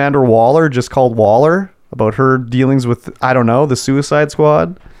about Amanda Waller, just called Waller, about her dealings with, I don't know, the Suicide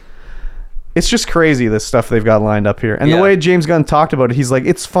Squad. It's just crazy, this stuff they've got lined up here. And the way James Gunn talked about it, he's like,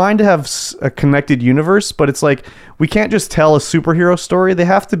 it's fine to have a connected universe, but it's like, we can't just tell a superhero story. They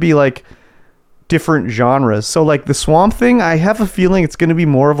have to be like different genres. So like the Swamp Thing, I have a feeling it's going to be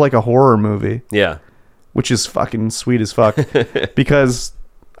more of like a horror movie. Yeah. Which is fucking sweet as fuck. Because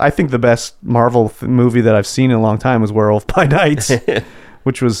I think the best Marvel movie that I've seen in a long time was Werewolf by Night,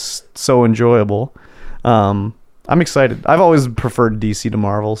 which was so enjoyable. I'm excited. I've always preferred DC to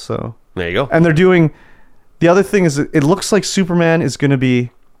Marvel, so... There you go. And they're doing... The other thing is, it looks like Superman is going to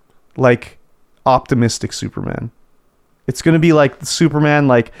be like optimistic Superman. It's going to be like Superman,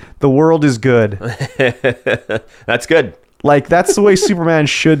 like, the world is good. That's good. Like, that's the way Superman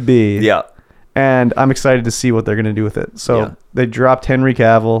should be. Yeah. And I'm excited to see what they're going to do with it. So they dropped Henry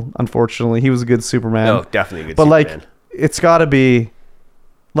Cavill. Unfortunately, he was a good Superman. Oh, definitely a good but Superman. Like, it's got to be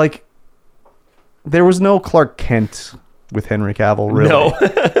like, there was no Clark Kent with Henry Cavill. Really, No.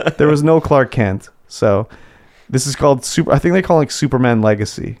 there was no Clark Kent. So this is called I think they call it like Superman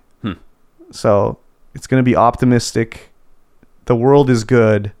Legacy. So it's going to be optimistic. The world is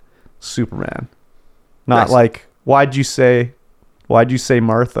good. Superman, not Nice. like why'd you say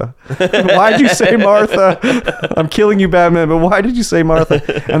Martha? Why'd you say Martha? I'm killing you, Batman, but why did you say Martha?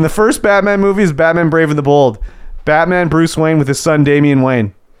 And the first Batman movie is Batman Brave and the Bold. Batman, Bruce Wayne with his son Damian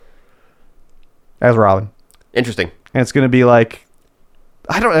Wayne as Robin. Interesting. And it's going to be like,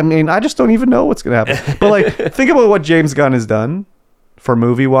 I just don't even know what's going to happen. But like, think about what James Gunn has done for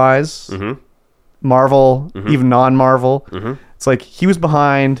movie-wise. Marvel, even non-Marvel. It's like he was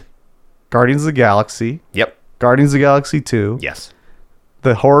behind Guardians of the Galaxy. Yep. Guardians of the Galaxy 2. Yes.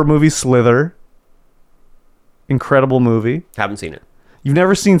 The horror movie Slither. Incredible movie. Haven't seen it. You've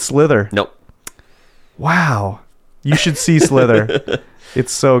never seen Slither? Nope. Wow. You should see Slither.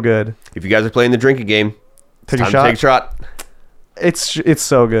 It's so good. If you guys are playing the drinking game, Take time a shot. to take a shot. It's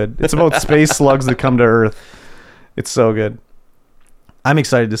so good. It's about space slugs that come to Earth. It's so good. I'm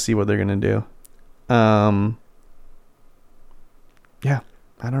excited to see what they're going to do. Yeah,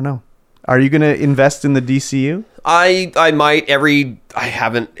 I don't know. Are you going to invest in the DCU? I might. I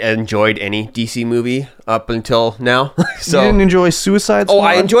haven't enjoyed any DC movie up until now. So You didn't enjoy Suicide Squad? Oh,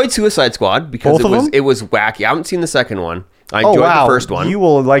 I enjoyed Suicide Squad because Both of them? it was wacky. I haven't seen the second one. I enjoyed the first one. You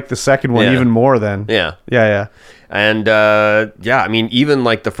will like the second one Yeah. even more then. Yeah. Yeah. And I mean, even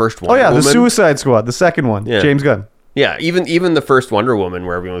like the first one. Oh yeah, the Suicide Squad, the second one. Yeah. James Gunn. Yeah, even the first Wonder Woman,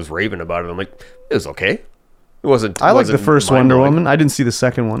 where everyone was raving about it, I'm like, it was okay. It wasn't. I like the wasn't first Wonder mind-blowing. Woman. I didn't see the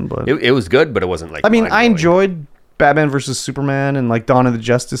second one, but It was good, but it wasn't like. I mean, I mind-blowing. enjoyed Batman versus Superman and like Dawn of the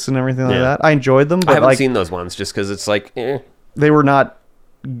Justice and everything like Yeah. that. I enjoyed them, I but haven't like seen those ones just because it's like, they were not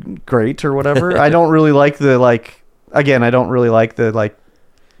great or whatever. I don't really like the like. Again, I don't really like the like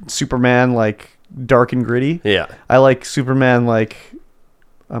Superman like dark and gritty. yeah, I like Superman like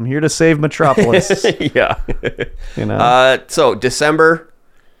I'm here to save Metropolis. yeah. You know. So December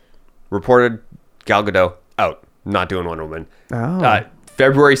reported Gal Gadot out, not doing Wonder Woman. Oh.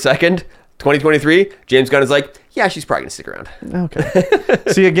 February 2nd, 2023, James Gunn is like, yeah, she's probably gonna stick around. Okay.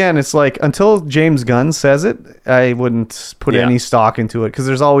 See, again, it's like until James Gunn says it, I wouldn't put Yeah. any stock into it because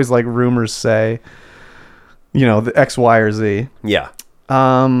there's always like rumors say, you know, the X, Y, or Z. Yeah,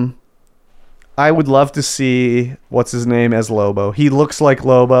 I would love to see what's his name as Lobo. He looks like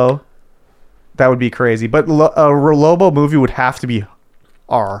Lobo. That would be crazy. But a Lobo movie would have to be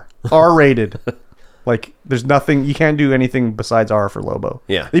R-rated. Like, there's nothing, you can't do anything besides R for Lobo.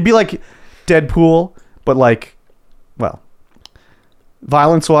 Yeah. It'd be like Deadpool, but like, well,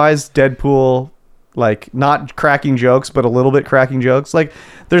 violence-wise, Deadpool, like, not cracking jokes, but a little bit cracking jokes. Like,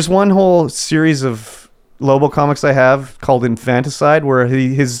 there's one whole series of Lobo comics I have called Infanticide, where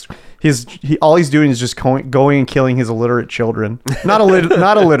he all he's doing is just going and killing his illiterate children. Not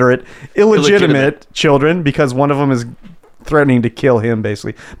illiterate, illegitimate children, because one of them is threatening to kill him,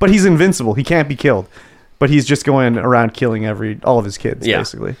 basically. But he's invincible. He can't be killed. But he's just going around killing all of his kids, Yeah.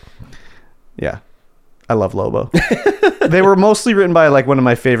 basically. Yeah. I love Lobo. They were mostly written by like one of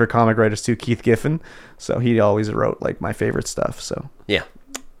my favorite comic writers too, Keith Giffen. So he always wrote like my favorite stuff. So Yeah.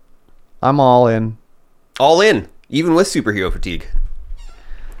 I'm all in. All in, even with superhero fatigue.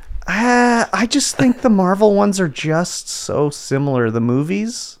 I just think the Marvel ones are just so similar. The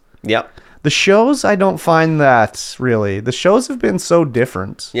movies, Yep. the shows, I don't find that really. The shows have been so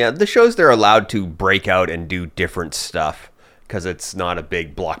different. Yeah, the shows they're allowed to break out and do different stuff because it's not a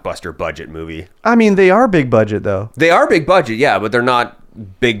big blockbuster budget movie. I mean, they are big budget though. They are big budget, yeah, but they're not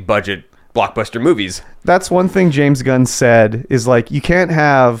big budget blockbuster movies. That's one thing James Gunn said is like, you can't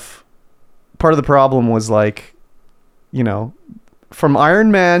have, part of the problem was like, you know, from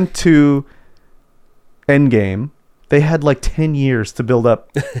Iron Man to Endgame, they had like 10 years to build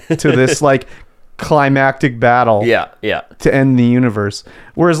up to this like climactic battle Yeah, yeah. to end the universe.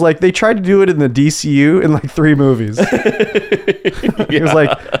 Whereas like they tried to do it in the DCU in like 3 movies. It was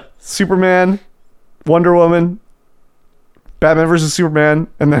like Superman, Wonder Woman, Batman versus Superman,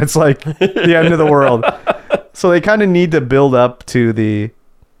 and then it's like the end of the world. So they kind of need to build up to the,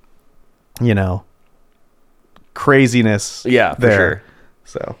 you know, craziness. Yeah, for there. sure.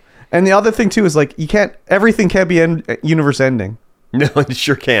 So, and the other thing too is like everything can't be universe ending. No, it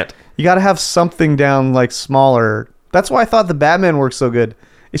sure can't. You got to have something down like smaller. That's why I thought the Batman works so good.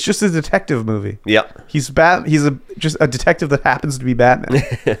 It's just a detective movie. Yep. He's just a detective that happens to be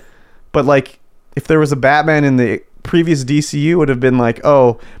Batman. But like, if there was a Batman in the previous DCU, it would have been like,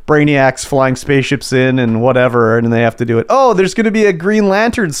 oh, Brainiac's flying spaceships in and whatever, and they have to do it. Oh, there's going to be a Green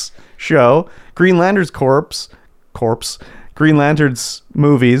Lantern's show, Green Lantern's corpse, Green Lantern's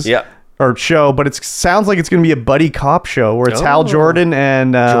movies. Yep. Or show, but it sounds like it's going to be a buddy cop show where it's Hal Jordan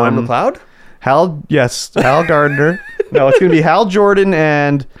and Joanne McLeod? Hal Gardner. No, it's going to be Hal Jordan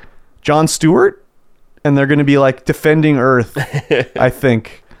and Jon Stewart, and they're going to be like defending Earth, I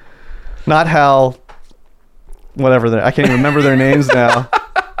think. Not Hal, whatever. I can't even remember their names now.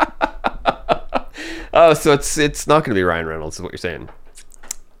 Oh, so it's not going to be Ryan Reynolds, is what you're saying.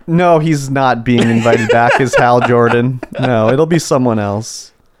 No, he's not being invited back as Hal Jordan. No, it'll be someone else.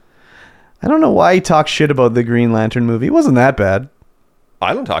 I don't know why he talks shit about the Green Lantern movie. It wasn't that bad.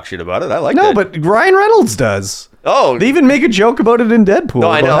 I don't talk shit about it. I like it. No, but Ryan Reynolds does. Oh. They even make a joke about it in Deadpool. No,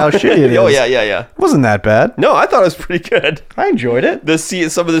 I know. About how shitty it is. Oh, yeah. It wasn't that bad. No, I thought it was pretty good. I enjoyed it.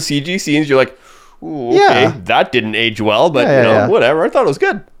 Some of the CG scenes, you're like, ooh, okay, Yeah. that didn't age well, but Yeah. whatever. I thought it was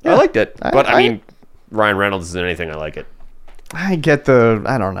good. Yeah. I liked it. But I I- mean, Ryan Reynolds isn't anything I like it. I get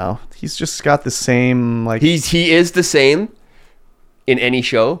I don't know. He's just got the same, like... He is the same in any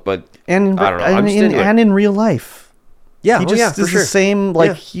show, but and I don't know. I'm just into it. and in real life. Yeah, He just for is sure. the same, like,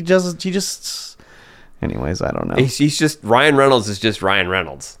 Yeah. he just... Anyways, I don't know. He's just Ryan Reynolds is just Ryan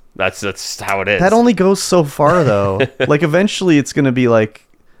Reynolds. That's how it is. That only goes so far, though. Like, eventually it's going to be like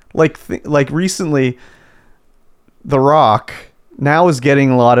recently, The Rock now is getting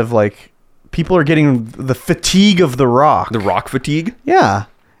a lot of, like, people are getting the fatigue of The Rock. the Rock fatigue. Yeah.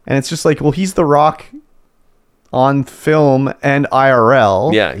 And it's just like, well, he's The Rock on film and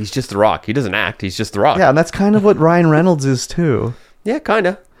IRL. Yeah, he's just the Rock. He doesn't act. He's just the Rock. Yeah, and that's kind of what Ryan Reynolds is, too. Yeah, kind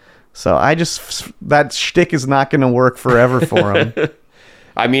of. So that shtick is not going to work forever for him.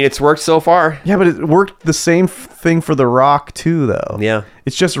 I mean, it's worked so far. Yeah, but it worked the same thing for The Rock too, though. Yeah.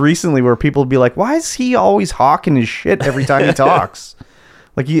 It's just recently where people be like, why is he always hawking his shit every time he talks?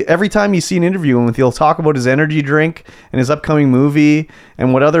 Like, every time you see an interview with him, he'll talk about his energy drink and his upcoming movie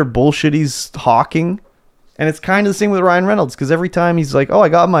and what other bullshit he's hawking. And it's kind of the same with Ryan Reynolds, because every time he's like, oh, I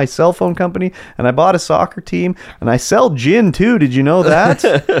got my cell phone company and I bought a soccer team and I sell gin too. Did you know that?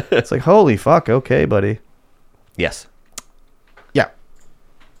 It's like, holy fuck. Okay, buddy. Yes. Yeah.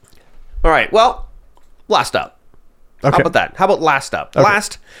 All right. Well, last up. Okay. How about that? How about last up? Okay.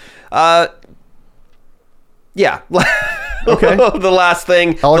 Last. Yeah. Okay. The last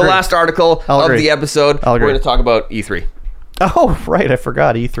thing. I'll the agree. last article I'll of agree. the episode. I'll We're agree. going to talk about E3. Oh, right. I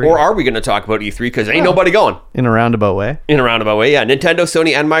forgot E3. Or are we going to talk about E3? Because ain't nobody going. In a roundabout way. In a roundabout way. Yeah. Nintendo,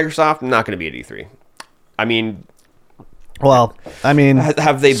 Sony, and Microsoft not going to be at E3. I mean, Well, I mean,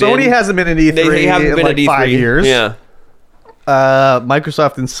 have they been? Sony hasn't been at E3 They haven't in been like at E3. 5 years. Yeah.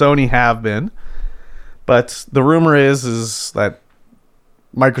 Microsoft and Sony have been, but the rumor is that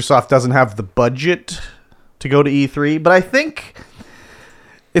Microsoft doesn't have the budget to go to E3. But I think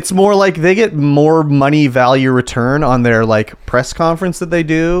it's more like they get more money value return on their like press conference that they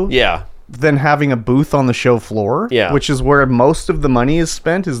do Yeah. than having a booth on the show floor. Yeah. Which is where most of the money is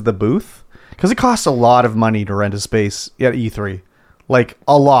spent, is the booth, because it costs a lot of money to rent a space at E3, like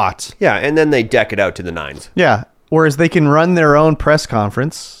a lot. Yeah. And then they deck it out to the nines. Yeah. Whereas they can run their own press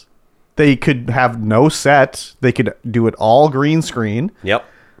conference. They could have no set. They could do it all green screen. Yep.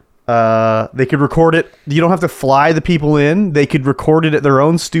 They could record it. You don't have to fly the people in. They could record it at their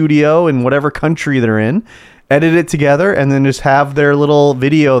own studio in whatever country they're in, edit it together, and then just have their little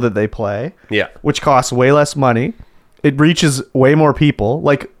video that they play. Yeah. Which costs way less money. It reaches way more people.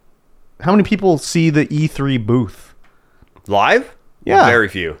 Like, how many people see the E3 booth? Live? Yeah. Very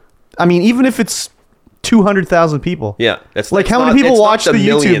few. I mean, even if it's 200,000 people. Yeah. It's Like, it's how many not- people it's not watch the YouTube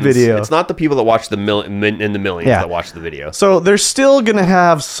millions. video? It's not the people that watch in the millions Yeah. that watch the video. So they're still going to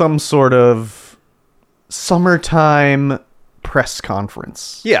have some sort of summertime press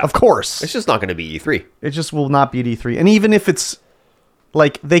conference. Yeah. Of course. It's just not going to be E3. It just will not be at E3. And even if it's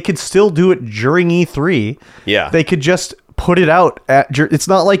like, they could still do it during E3. Yeah. They could just put it out it's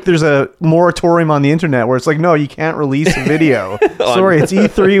not like there's a moratorium on the internet where it's like, no, you can't release a video. Sorry, it's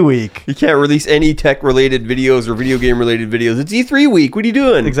E3 week. You can't release any tech-related videos or video game-related videos. It's E3 week. What are you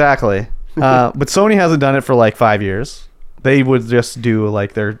doing? Exactly. But Sony hasn't done it for like 5 years. They would just do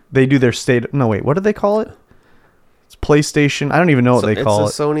like they do their state. No, wait, what do they call it? It's PlayStation. I don't even know what they call it.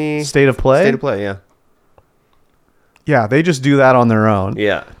 It's a Sony State of Play. State of Play, yeah. Yeah, they just do that on their own.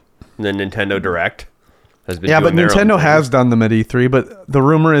 Yeah. And then Nintendo Direct has been Yeah, but doing their own Nintendo thing. has done them at E3. But the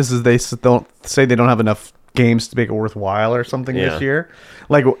rumor is they don't say they don't have enough games to make it worthwhile or something Yeah. this year.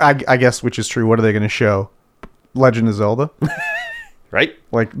 Like, I guess, which is true. What are they going to show? Legend of Zelda. Right?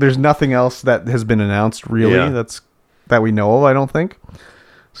 Like, there's nothing else that has been announced really Yeah. that we know of, I don't think.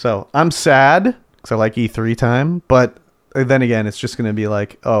 So I'm sad because I like E3 time, but then again, it's just going to be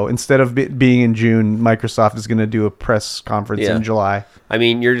like, oh, instead of being in June, Microsoft is going to do a press conference Yeah. in July. I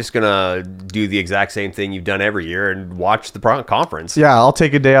mean, you're just going to do the exact same thing you've done every year and watch the conference. Yeah, I'll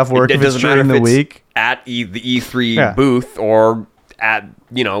take a day off work It if it's doesn't matter during if the it's week. at the E3 Yeah. booth or at,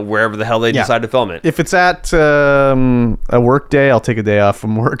 wherever the hell they Yeah. decide to film it. If it's at a work day, I'll take a day off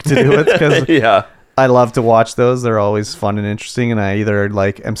from work to do it because Yeah. I love to watch those. They're always fun and interesting, and I either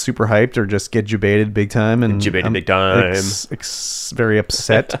like am super hyped or just get debated big time. And Debated I'm big time. very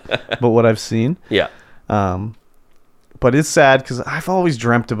upset about what I've seen. Yeah. But it's sad because I've always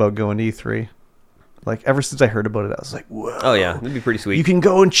dreamt about going to E3. Like, ever since I heard about it, I was like, whoa. Oh, yeah. That'd be pretty sweet. You can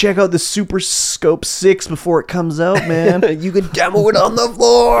go and check out the Super Scope 6 before it comes out, man. You can demo it on the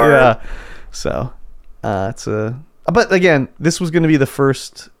floor. Yeah. So, it's a... But again, this was going to be the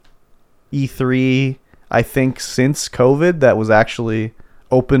first E3, I think, since COVID that was actually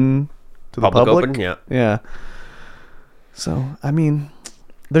open to the public. Open, yeah. Yeah. So, I mean,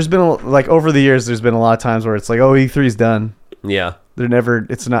 there's been, over the years, there's been a lot of times where it's like, oh, E3's done. Yeah. They're never,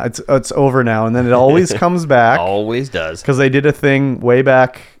 it's over now. And then it always comes back. Always does. Because they did a thing way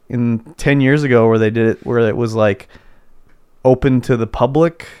back in 10 years ago where they did it, where it was like open to the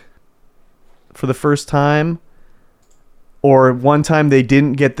public for the first time. Or one time they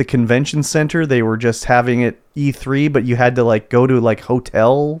didn't get the convention center. They were just having it E3, but you had to like go to like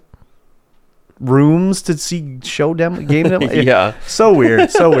hotel rooms to see game demo. Yeah. So weird.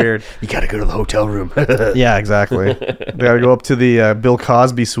 So weird. You got to go to the hotel room. Yeah, exactly. They got to go up to the Bill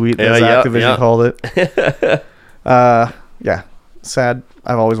Cosby suite, as Yeah, Activision yeah. called it. Yeah, sad.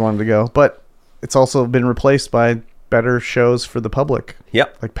 I've always wanted to go, but it's also been replaced by better shows for the public,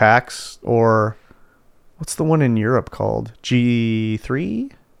 Yep. like PAX or what's the one in Europe called?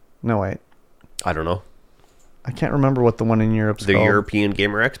 G3? No, wait. I don't know. I can't remember what the one in Europe's The called. European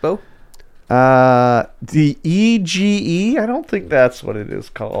Gamer Expo? The EGE? I don't think that's what it is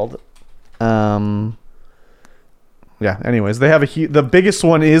called. Yeah, anyways, they have the biggest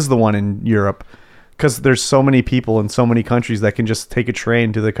one is the one in Europe because there's so many people in so many countries that can just take a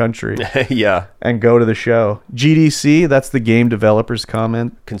train to the country Yeah. and go to the show. GDC, that's the Game Developers Consumer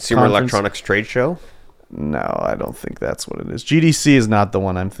Conference. Electronics Trade Show? No, I don't think that's what it is. GDC is not the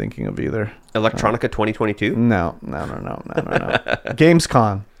one I'm thinking of either. Electronica 2022? No.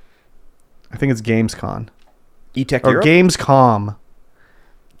 Gamescom. I think it's Gamescon. eTech Or Europe?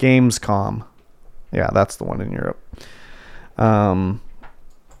 Gamescom. Yeah, that's the one in Europe.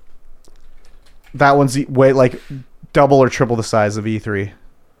 That one's way like double or triple the size of E3.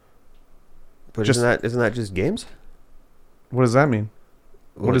 But just- isn't that just games? What does that mean?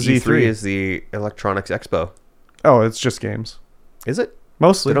 Well, is E3 E3? is the Electronics Expo. Oh, it's just games. Is it?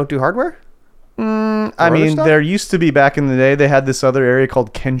 Mostly. They don't do hardware? I other mean, stuff? there used to be back in the day, they had this other area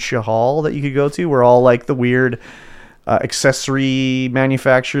called Kensha Hall that you could go to where all like the weird accessory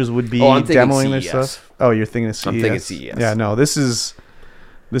manufacturers would be Oh, I'm thinking demoing their CES. stuff. Oh, you're thinking of CES? I'm thinking CES. Yeah, no, this is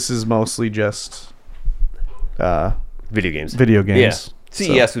mostly just Video games. video games. Yeah. So-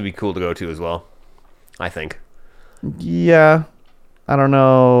 CES would be cool to go to as well, I think. Yeah. I don't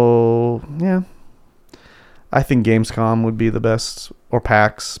know. Yeah. I think Gamescom would be the best, or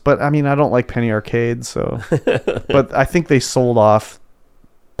PAX. But, I mean, I don't like Penny Arcade, so... But I think they sold off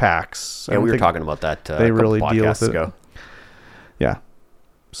packs. I Yeah, don't we were think talking about that. they a couple really deal with podcasts it. ago. Yeah.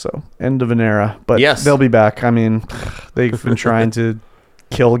 So end of an era, but Yes. they'll be back. I mean, they've been trying to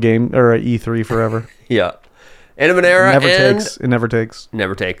kill game or E3 forever. Yeah. End of an era. It never takes.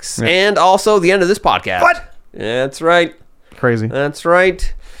 Never takes. Yeah. And also the end of this podcast. What? That's right. Crazy. That's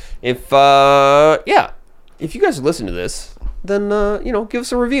right. If if you guys listen to this, then give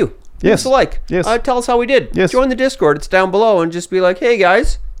us a review. Give Yes. us a like. Yes. Tell us how we did. Yes. Join the Discord. It's down below, and just be like, hey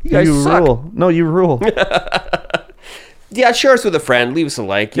guys, you guys suck. rule. No, you rule. Yeah, share us with a friend. Leave us a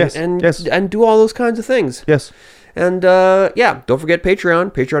like. Yes. And Yes. and do all those kinds of things. Yes. And don't forget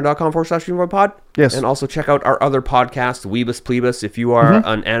Patreon, patreon.com/StreamVoid. Yes. And also check out our other podcast, Weebus Plebus. If you are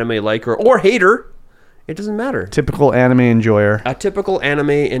an anime liker or hater, it doesn't matter. Typical anime enjoyer. A typical anime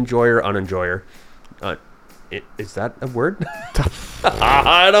enjoyer, unenjoyer. Is that a word?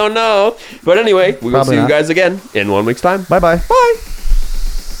 I don't know. But anyway, we will Probably see you not. guys again in 1 week's time. Bye-bye. Bye.